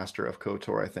 / master of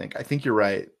KOTOR, I think. I think you're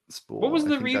right, Spool. What was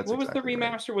the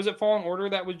remaster? Right. Was it Fallen Order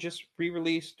that was just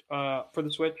re-released for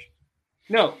the Switch?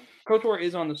 No, KOTOR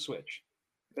is on the Switch.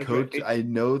 Right. I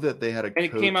know that they had a and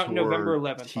it came out November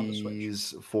 11th tease on the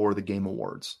Switch for the Game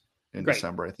Awards in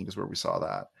December, I think is where we saw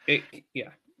that. It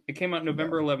came out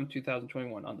November 11th,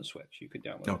 2021 on the Switch. You could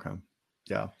download it. Okay.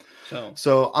 Yeah.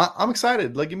 So I'm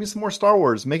excited. Like, give me some more Star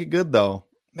Wars. Make it good, though.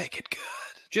 Make it good.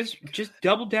 Just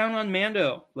double down on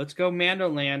Mando. Let's go Mando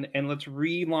land, and let's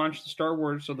relaunch the Star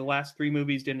Wars so the last 3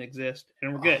 movies didn't exist,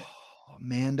 and we're good.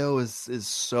 Mando is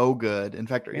so good. In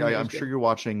fact, I'm sure you're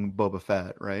watching Boba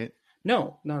Fett, right?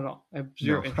 No, not at all. I have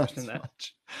zero interest in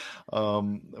that.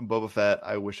 Boba Fett,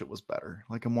 I wish it was better.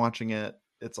 Like, I'm watching it.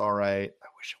 It's all right. I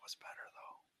wish it was better,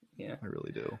 though. Yeah. I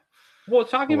really do. Well,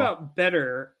 talking about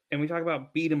better, and we talked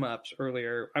about beat 'em ups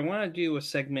earlier, I want to do a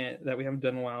segment that we haven't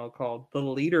done in a while called The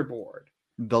Leaderboard.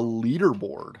 The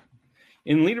Leaderboard.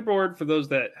 In Leaderboard, for those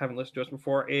that haven't listened to us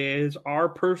before, is our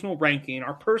personal ranking,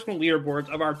 our personal leaderboards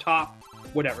of our top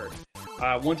whatever.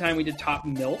 One time we did top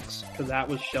milks, because that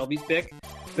was Shelby's pick.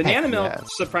 Banana milk,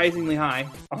 surprisingly high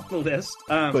on the list.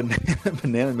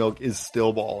 Banana milk is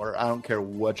still baller. I don't care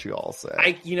what you all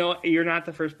say. You're not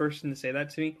the first person to say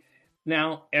that to me.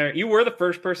 Now, Eric, you were the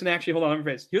first person. Actually, hold on,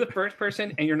 you're the first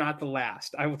person, and you're not the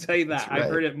last. I will tell you that. Right. I've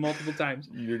heard it multiple times.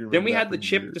 Then we had the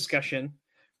chip discussion,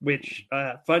 which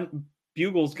Fun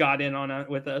Bugles got in on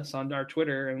with us on our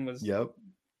Twitter and was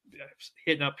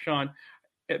hitting up Sean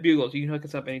at Bugles. You can hook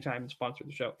us up anytime and sponsor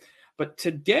the show. But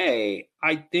today,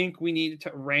 I think we need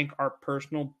to rank our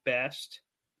personal best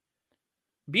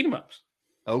beat 'em ups.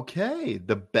 Okay,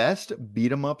 the best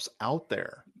beat 'em ups out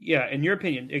there. Yeah, in your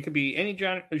opinion, it could be any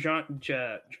genre.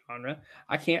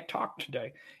 I can't talk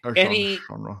today.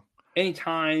 Genre. Any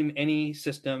time, any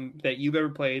system that you've ever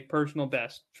played, personal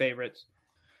best favorites.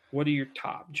 What are your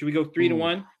top? Should we go 3 to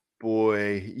 1?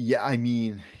 Boy, yeah. I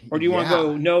mean, or do you want to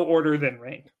go no order then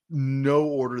rank? No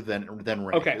order then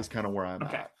rank is kind of where I'm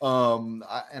at.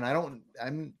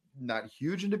 I'm not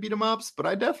huge into beat 'em ups, but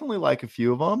I definitely like a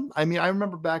few of them. I mean, I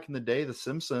remember back in the day, The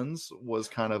Simpsons was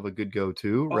kind of a good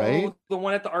go-to, right? Oh, the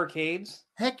one at the arcades.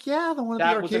 Heck yeah, the one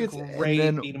at the arcades.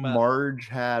 And then Marge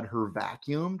had her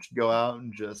vacuum to go out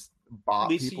and just bop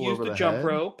people over the head. Lisa used the jump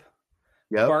rope.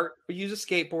 Yep. Bart used a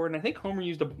skateboard, and I think Homer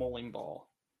used a bowling ball.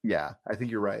 Yeah, I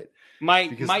think you're right. My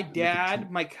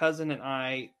dad, my cousin, and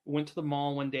I went to the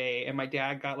mall one day, and my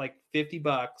dad got like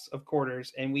 $50 of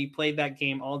quarters, and we played that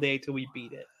game all day till we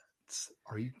beat it.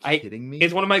 Are you kidding me?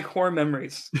 It's one of my core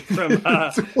memories from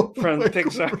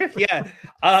Pixar. Yeah,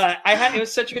 it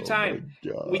was such a good time.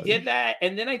 We did that,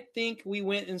 and then I think we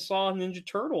went and saw Ninja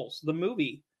Turtles, the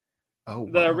movie. Oh,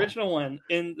 wow. The original one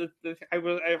in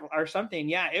or something.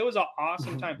 Yeah, it was an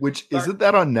awesome time. Isn't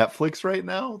that on Netflix right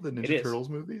now? The Ninja Turtles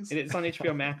movies. It's on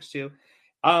HBO Max too.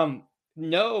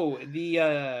 No, in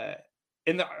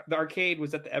the arcade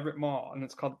was at the Everett Mall, and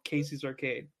it's called Casey's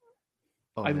Arcade.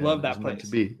 Oh I man, love it was that meant to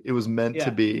place. be. It was meant to Yeah,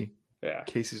 be. yeah.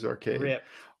 Casey's Arcade. Rip.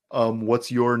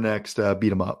 What's your next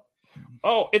beat 'em up?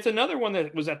 Oh, it's another one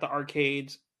that was at the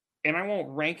arcades, and I won't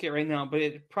rank it right now, but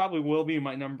it probably will be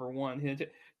my number one.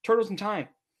 Turtles in Time.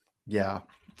 Yeah,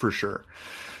 for sure.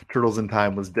 Turtles in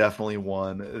Time was definitely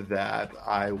one that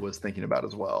I was thinking about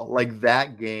as well. Like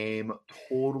that game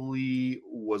totally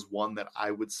was one that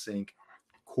I would sink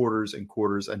quarters and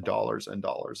quarters and dollars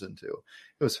into.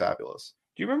 It was fabulous.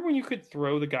 Do you remember when you could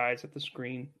throw the guys at the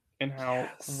screen and how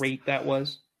Yes. great that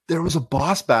was? There was a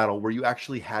boss battle where you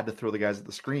actually had to throw the guys at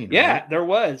the screen, Yeah, right? there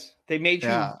was. They made you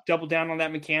Yeah. double down on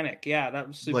that mechanic. Yeah, that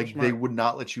was super Like smart. they would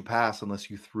not let you pass unless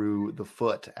you threw the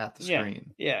foot at the Yeah,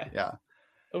 screen. yeah. Yeah.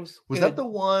 It was Was good. that the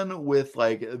one with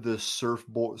like the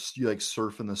surfboard, you like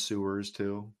surf in the sewers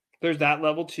too? There's that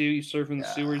level too. You surf in the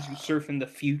sewers. You Yeah. surf in the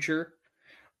future.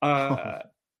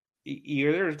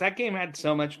 There's that game had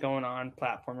so much going on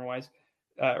platformer wise,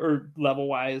 or level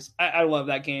wise. I love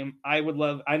that game. I would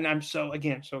love. I'm so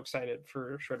excited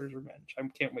for Shredder's Revenge. I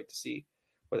can't wait to see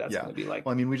what that's Yeah. going to be like.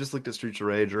 Well, I mean, we just looked at Streets of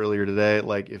Rage earlier today.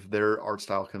 Like, if their art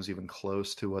style comes even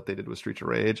close to what they did with Streets of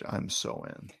Rage, I'm so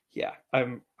in. Yeah,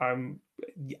 I'm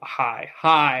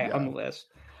high on the list.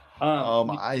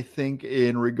 I think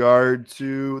in regard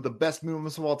to the best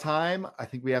movements of all time, I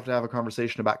think we have to have a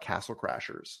conversation about Castle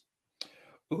Crashers.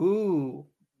 Ooh,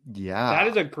 Yeah, that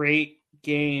is a great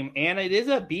game, and it is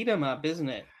a beat 'em up, isn't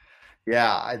it?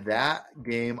 Yeah, that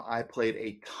game I played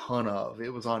a ton of.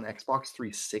 It was on Xbox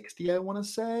 360, I want to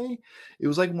say. It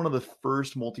was like one of the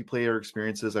first multiplayer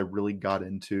experiences I really got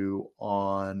into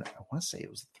on, I want to say it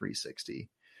was 360.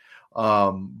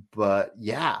 But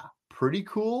yeah, pretty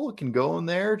cool. It can go in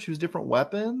there, choose different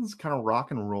weapons, kind of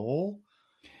rock and roll.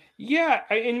 Yeah,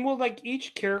 and well, like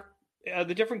each character,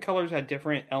 the different colors had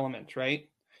different elements, right?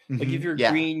 Like if you're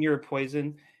Yeah. green, you're a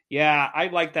poison. Yeah, I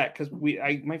like that because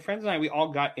my friends and I, we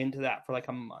all got into that for like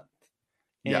a month,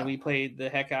 and we played the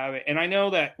heck out of it. And I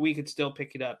know that we could still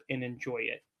pick it up and enjoy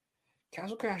it.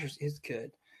 Castle Crashers is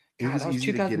good. God, It was that was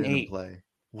easy to get in and 2008. play.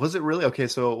 Was it really? Okay,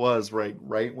 so it was right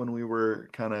when we were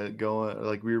kind of going,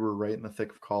 like we were right in the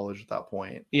thick of college at that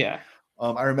point. Yeah.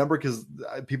 I remember because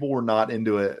people were not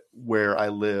into it where I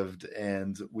lived,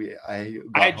 and I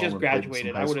had just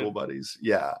graduated. High school buddies.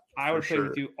 Yeah, I would play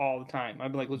with you all the time.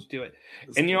 I'd be like, let's do it.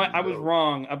 This And you know game what? is I was dope.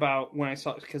 wrong about when I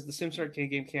saw it because the Simpsons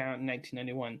arcade game came out in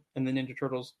 1991 and the Ninja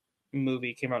Turtles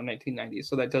movie came out in 1990.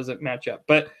 So that doesn't match up.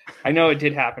 But I know it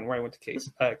did happen where I went to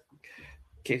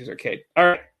Casey's Arcade. All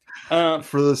right.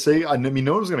 For the sake, I mean,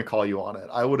 no one was going to call you on it.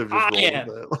 I would have just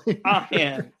rolled with it.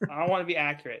 I want to be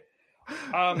accurate.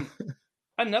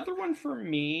 Another one for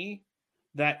me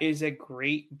that is a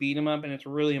great beat 'em up, and it's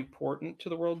really important to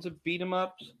the worlds of beat 'em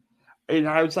ups. And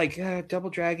I was like,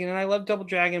 Double Dragon, and I love Double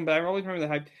Dragon, but I always remember the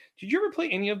hype. Did you ever play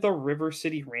any of the River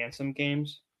City Ransom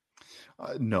games?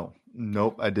 No,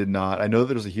 nope, I did not. I know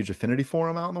there's a huge affinity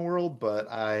forum out in the world, but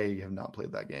I have not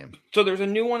played that game. So there's a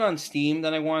new one on Steam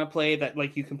that I want to play that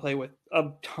like you can play with a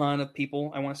ton of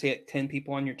people. I want to say like 10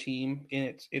 people on your team,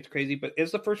 and it's crazy. But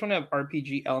it's the first one to have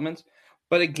RPG elements.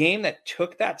 But a game that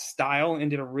took that style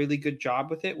and did a really good job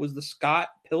with it was the Scott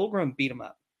Pilgrim beat 'em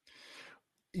up.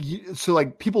 So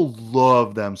like people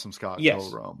love them some Scott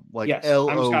Pilgrim, like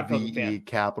LOVE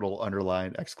capital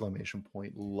underlined exclamation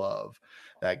point love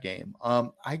that game.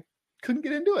 I couldn't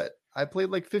get into it. I played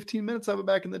like 15 minutes of it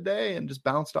back in the day and just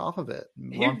bounced off of it.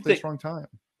 Wrong place, wrong time.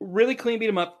 Really clean beat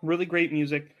 'em up, really great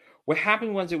music. What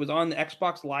happened was it was on the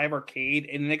Xbox Live Arcade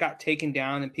and then it got taken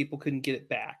down and people couldn't get it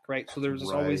back, right? So there was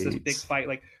always this big fight,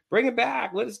 like bring it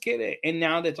back, let us get it. And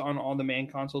now that's on all the main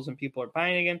consoles and people are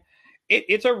buying it again.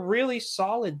 It's a really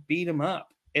solid beat 'em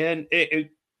up. And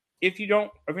if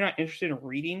you're not interested in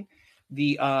reading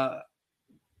the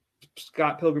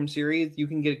Scott Pilgrim series, you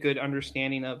can get a good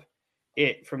understanding of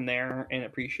it from there and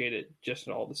appreciate it just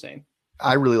all the same.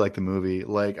 I really like the movie.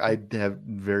 Like I have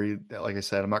like I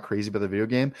said, I'm not crazy about the video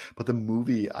game, but the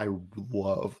movie I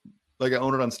love. Like I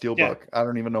own it on Steelbook. Yeah. I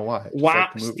don't even know why.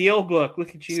 Wow, like Steelbook!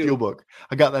 Look at you. Steelbook.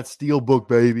 I got that Steelbook,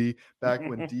 baby. Back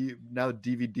when now the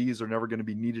DVDs are never going to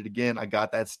be needed again. I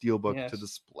got that Steelbook to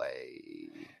display.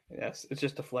 Yes, it's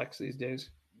just a flex these days.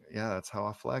 Yeah, that's how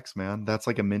I flex, man. That's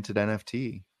like a minted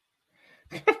NFT.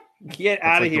 Get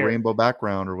out of here. The rainbow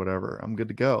background or whatever. I'm good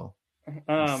to go.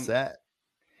 I'm set.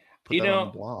 Put that on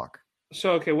the block.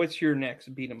 So okay, what's your next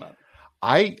beat 'em up?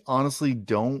 I honestly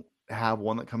don't have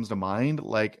one that comes to mind.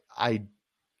 Like I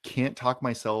can't talk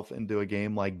myself into a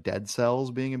game like Dead Cells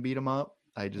being a beat 'em up.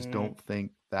 I just don't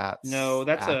think that's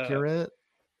accurate.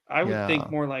 I would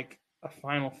think more like a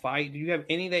Final Fight. Do you have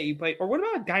any that you play? Or what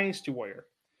about a Dynasty Warrior?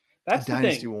 That's the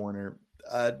Dynasty thing. Warrior.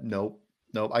 Nope.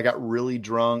 Nope. I got really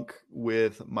drunk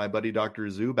with my buddy Dr.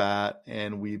 Zubat,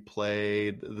 and we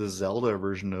played the Zelda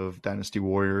version of Dynasty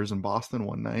Warriors in Boston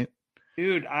one night.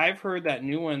 Dude, I've heard that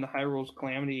new one, the Hyrule's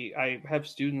Calamity. I have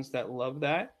students that love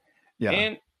that. Yeah.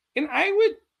 And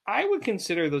I would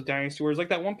consider those Dynasty Warriors, like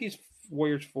that One Piece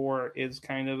Warriors 4 is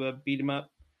kind of a beat 'em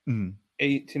up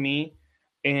to me.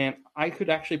 And I could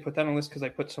actually put that on this because I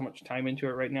put so much time into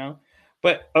it right now.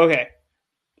 But okay.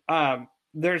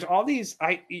 There's all these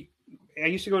I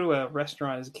used to go to a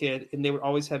restaurant as a kid, and they would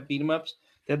always have beat 'em ups.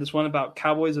 They had this one about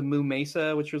Cowboys of Moo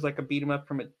Mesa, which was like a beat 'em up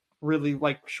from a really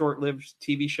like short-lived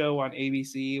TV show on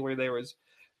ABC where there was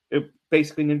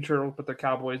basically Ninja Turtles, but they're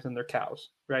cowboys and they're cows,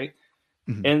 right?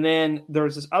 Mhm. And then there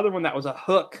was this other one that was a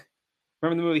Hook.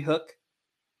 Remember the movie Hook?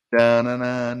 Na, na,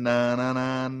 na, na,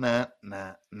 na, na,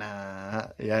 na, na.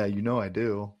 Yeah, you know I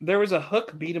do. There was a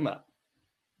Hook beat 'em up.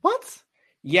 What?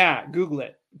 Yeah, Google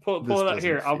it. Pull This it up doesn't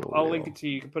here. I'll feel link real. it to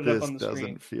you. You can put it This up on the doesn't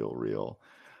screen. feel real.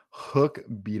 Hook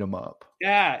beat 'em up.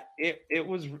 Yeah,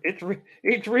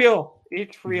 it's real.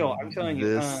 It's real. I'm telling you.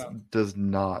 This does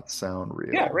not sound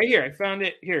real. Yeah, right here. I found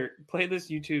it. Here, play this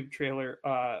YouTube trailer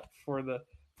for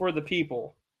the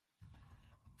people.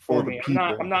 For me.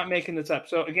 I'm not making this up.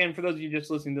 So again, for those of you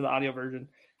just listening to the audio version,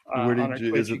 Where did you?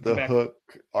 Twitch, is it the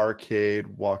Hook arcade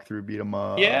walkthrough beat 'em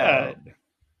up? Yeah.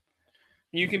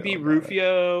 You can be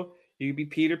Rufio. You can be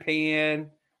Peter Pan.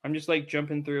 I'm just like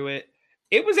jumping through it.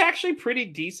 It was actually pretty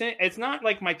decent. It's not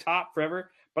like my top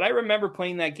forever, but I remember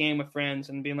playing that game with friends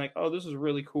and being like, "Oh, this is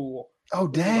really cool." Oh,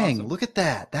 dang. Awesome. Look at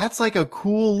that. That's like a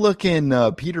cool looking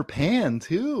Peter Pan,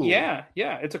 too. Yeah.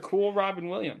 It's a cool Robin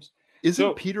Williams.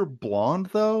 Isn't Peter blonde,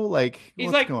 though? Like,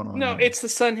 he's what's going on? No, it's the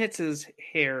sun hits his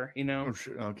hair, you know?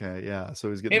 Oh, okay, yeah.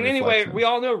 So he's getting And anyway, we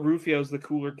all know Rufio's the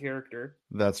cooler character.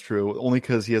 That's true. Only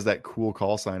because he has that cool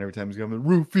call sign every time he's going,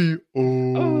 Rufio.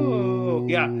 Oh,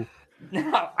 yeah.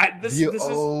 No,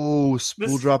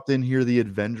 Spool dropped in here the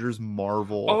Avengers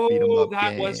Marvel beat 'em up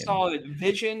that game. was solid.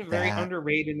 Vision, very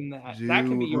underrated in that. Dude, that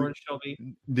can be yours,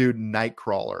 Shelby. Dude,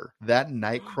 Nightcrawler. That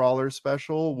Nightcrawler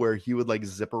special where he would like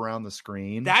zip around the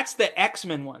screen. That's the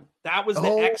X-Men one. That was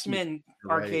the X-Men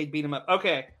arcade beat 'em up.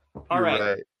 Okay. All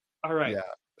right. Yeah.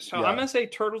 So I'm gonna say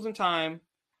Turtles in Time.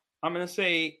 I'm gonna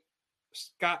say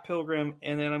Scott Pilgrim,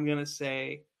 and then I'm gonna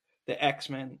say the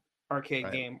X-Men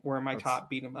arcade game were my top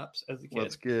beat 'em ups as a kid.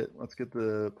 Let's get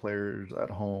the players at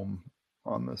home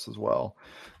on this as well.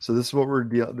 So this is what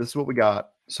this is what we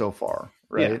got so far,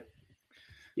 right?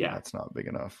 Yeah. That's not big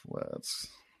enough.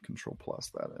 Let's Control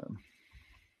plus that in.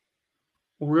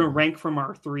 We're gonna rank from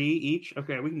our 3 each.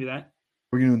 Okay, we can do that.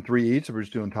 We're doing 3 each, or we're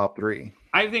just doing top 3?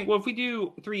 I think if we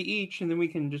do 3 each, and then we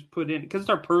can just put in, because it's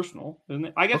our personal, isn't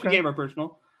it? I guess we gave our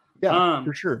personal. Yeah,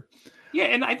 for sure. Yeah,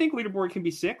 and I think leaderboard can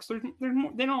be 6. There's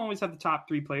more, they don't always have the top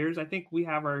 3 players. I think we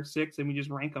have our 6, and we just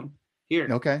rank them here.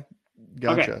 Okay,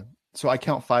 gotcha. Okay. So I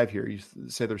count 5 here. You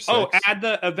say there's 6. Oh, add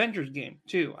the Avengers game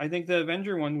too. I think the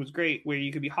Avenger one was great, where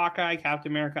you could be Hawkeye,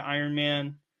 Captain America, Iron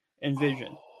Man, and Vision.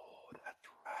 Oh,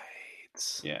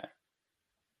 that's right. Yeah.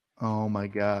 Oh my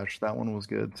gosh, that one was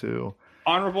good too.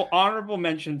 Honorable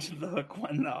mention to the Hook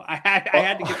one though. I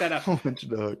had to get that up. Mention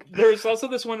the Hook. There's also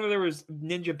this one where there was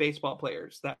ninja baseball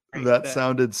players. That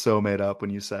sounded so made up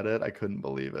when you said it. I couldn't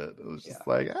believe it. It was just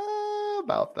like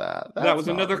about that. That was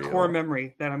another core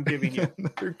memory that I'm giving you.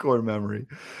 Another core memory.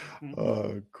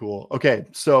 Cool. Okay,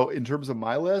 so in terms of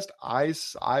my list, I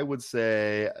would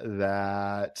say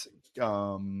that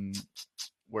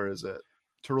where is it?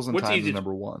 Turtles in Time is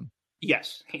number 1.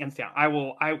 Yes, hands down.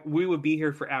 We would be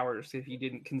here for hours if you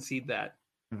didn't concede that.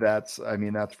 That's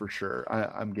for sure.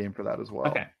 I'm game for that as well.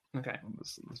 Okay.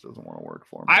 This doesn't want to work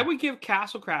for me. I would give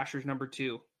Castle Crashers number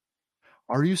 2.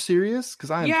 Are you serious? Because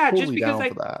I am totally down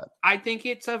for that. I think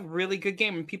it's a really good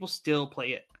game and people still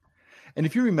play it. And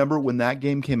if you remember when that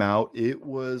game came out, there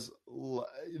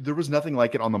was nothing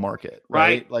like it on the market,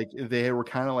 right? Like they were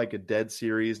kind of like a dead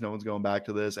series. No one's going back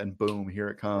to this, and boom, here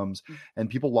it comes. And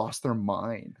people lost their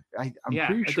mind. I'm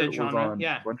pretty sure it was on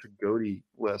a bunch of GOTY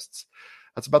lists.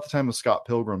 That's about the time of Scott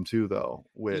Pilgrim too, though.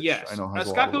 Which I know has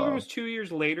Scott Pilgrim was 2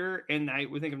 years later, and I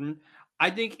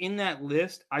think in that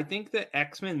list, I think the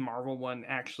X-Men Marvel one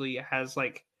actually has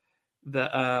like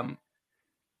the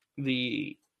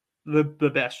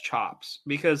best chops,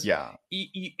 because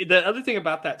the other thing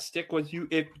about that stick was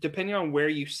depending on where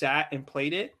you sat and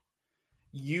played it,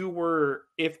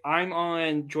 if I'm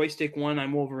on joystick 1,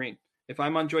 I'm Wolverine. If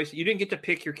I'm on joystick, you didn't get to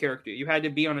pick your character. You had to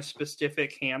be on a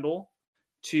specific handle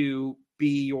to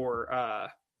be your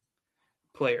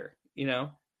player, you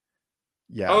know?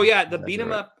 Yeah. Oh yeah, the beat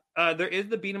 'em up. There is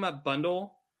the beat 'em up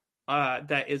bundle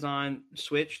that is on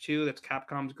Switch too. That's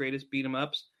Capcom's greatest beat 'em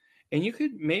ups. And you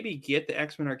could maybe get the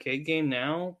X-Men arcade game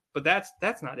now, but that's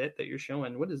not it that you're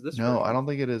showing. What is this? No, version? I don't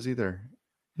think it is either.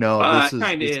 No, this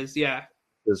Kind of is. Yeah.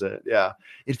 Is it? Yeah.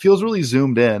 It feels really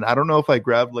zoomed in. I don't know if I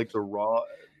grabbed like the raw.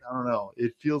 I don't know.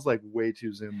 It feels like way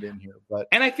too zoomed in here, but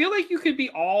And I feel like you could be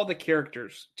all the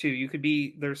characters too. You could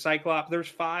be there's Cyclops. There's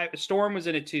 5. Storm was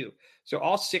in it too. So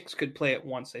all 6 could play at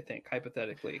once. I think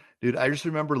hypothetically. dude, I just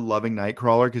remember loving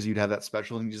Nightcrawler because you'd have that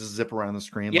special and you just zip around the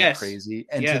screen like crazy.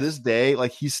 And to this day,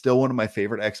 like he's still one of my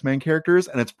favorite X-Men characters,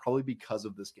 and it's probably because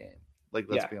of this game. Like,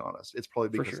 let's be honest, it's probably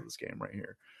because of this game right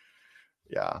here.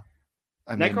 Yeah,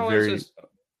 I mean, Nightcrawler is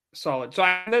solid. So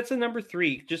that's a number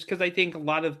 3, just because I think a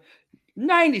lot of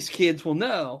 '90s kids will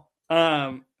know.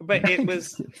 But it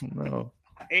was no.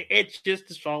 It's just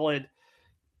a solid.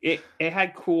 It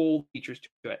had cool features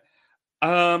to it.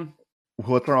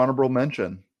 What's our honorable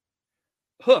mention?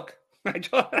 Hook. That's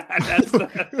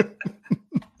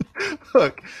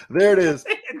Hook. There it is.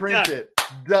 Print it.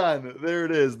 Done. There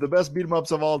it is. The best beat 'em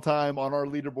ups of all time on our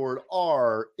leaderboard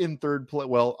are in third place.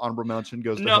 Well, honorable mention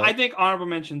goes to Hook. I think honorable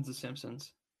mention's The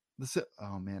Simpsons.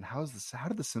 Oh man, how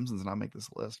did The Simpsons not make this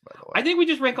list? By the way, I think we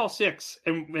just rank all 6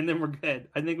 and then we're good.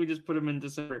 I think we just put them in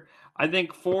December. I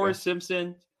think 4 is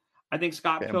Simpsons. I think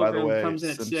Scott Pilgrim comes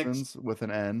in at Simpsons 6 with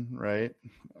an N, right?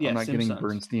 Yeah, I'm not Simpsons. getting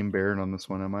Bernstein Baird on this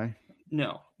one, am I?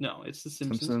 No, it's The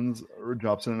Simpsons. Simpsons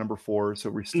drops in at number 4, so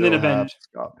we still have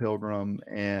Scott Pilgrim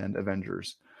and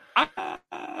Avengers.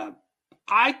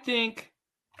 I think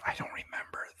I don't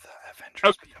remember the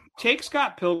Avengers. Okay. Take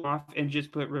Scott Pilgrim off and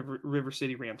just put River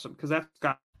City Ransom because that's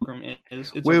Scott Pilgrim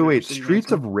is. Wait,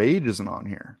 Streets of Rage isn't on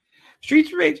here.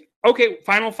 Streets of Rage. Okay,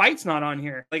 Final Fight's not on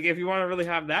here. Like if you want to really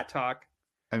have that talk.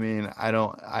 I mean, I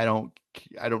don't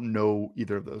know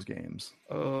either of those games.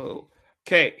 Oh,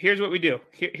 okay. Here's what we do.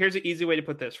 Here's an easy way to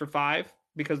put this for 5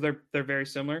 because they're very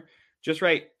similar. Just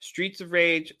write Streets of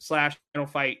Rage / Final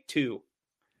Fight 2.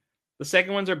 The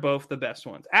second ones are both the best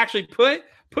ones. Actually, put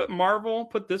Marvel.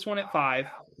 Put this one at 5.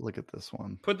 Look at this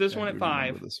one. Put this one at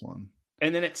 5. This one,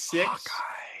 and then at 6.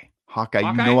 Hawkeye.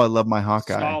 You know I love my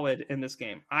Hawkeye. Solid in this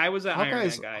game. I was an Iron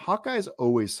Man guy. Hawkeye's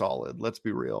always solid. Let's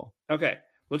be real. Okay,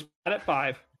 let's put that at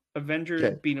 5. Avengers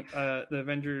the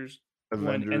Avengers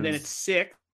 1, and then at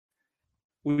 6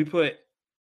 we put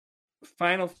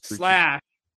Final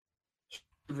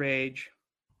 / Rage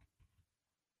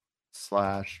 /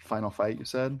 Final Fight. You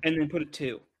said, and then put it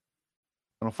 2.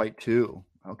 Final Fight 2.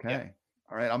 Okay. Yeah.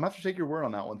 All right. I'm gonna have to take your word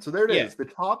on that one. So there it is. The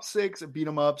top 6 beat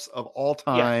 'em ups of all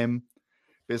time,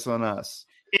 based on us.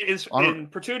 It is in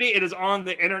perpetuity. It is on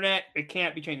the internet. It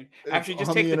can't be changed. Actually,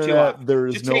 just take the internet, 2 off. There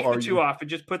is just no take argument. the 2 off and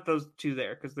just put those 2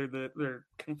 there because they're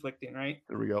conflicting, right?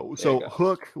 There we go. So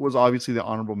Hook was obviously the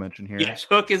honorable mention here. Yes,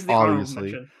 Hook is the honorable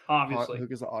mention. Obviously,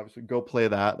 Hook is obviously go play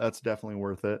that. That's definitely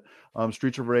worth it.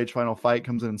 Streets of Rage Final Fight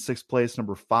comes in 6th place.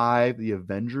 Number 5, the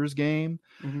Avengers game.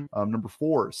 Mm-hmm. Number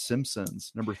 4,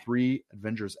 Simpsons. Number 3,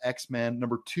 Avengers X-Men.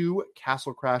 Number 2,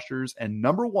 Castle Crashers, and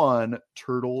number 1,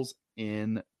 Turtles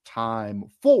in Time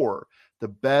for the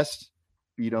best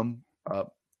beat 'em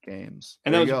up games.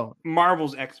 And there you go.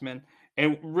 Marvel's X-Men.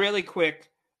 And really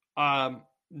quick, I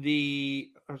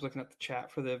was looking at the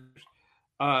chat for the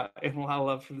and a lot of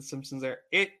love for the Simpsons there.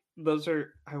 Those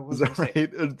are Is that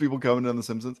right? People coming on the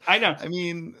Simpsons. I know. I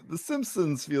mean, the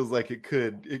Simpsons feels like it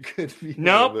could be.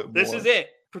 Nope. This is it.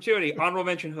 Perpetuity. Honorable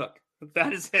mention Hook.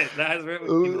 That is it. That is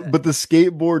what but the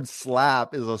skateboard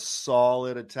slap is a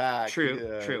solid attack. True.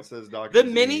 It says Dr. The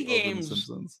Z mini games the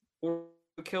Simpsons were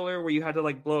killer, where you had to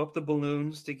like blow up the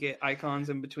balloons to get icons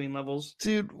in between levels.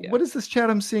 Dude, what is this chat?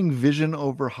 I'm seeing Vision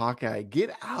over Hawkeye.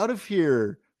 Get out of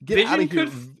here. Get out of here.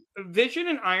 Vision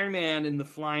and Iron Man in the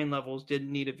flying levels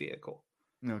didn't need a vehicle.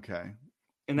 Okay.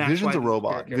 And that's Vision's a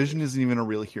robot. Vision isn't even a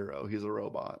real hero. He's a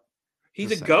robot.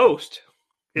 He's a ghost.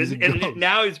 And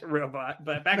now he's a robot,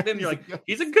 but back then you're like,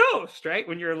 he's a ghost, right?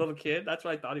 When you're a little kid, that's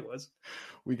what I thought he was.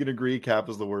 We can agree Cap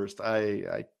is the worst.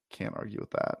 I can't argue with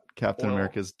that. Captain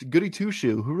America's goody two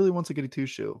shoe. Who really wants a goody two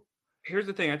shoe? Here's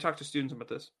the thing: I talk to students about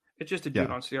this. It's just a dude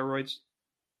on steroids.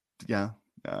 Yeah,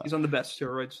 he's on the best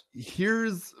steroids.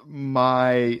 Here's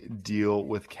my deal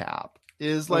with Cap.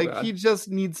 Is like he just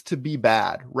needs to be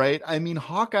bad, right? I mean,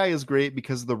 Hawkeye is great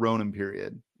because of the Ronin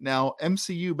period. Now,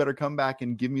 MCU better come back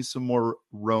and give me some more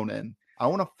Ronin. I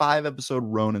want a 5-episode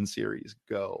Ronin series.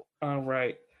 Go. All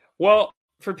right. Well,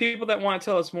 for people that want to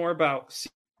tell us more about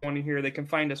want to hear, they can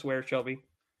find us where, Shelby?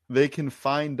 They can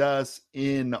find us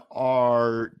in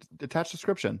our attached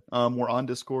description. We're on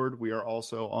Discord. We are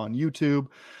also on YouTube.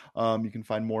 You can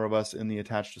find more of us in the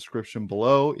attached description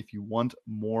below if you want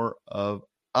more of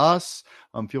us.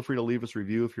 Feel free to leave us a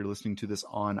review if you're listening to this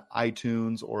on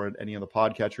iTunes or at any of the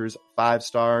podcatchers. 5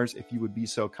 stars if you would be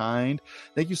so kind.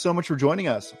 Thank you so much for joining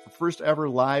us for first ever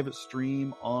live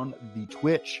stream on the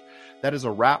Twitch. That is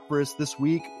a wrap for us this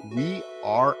week. We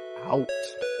are out.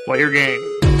 Play your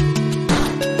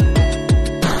game.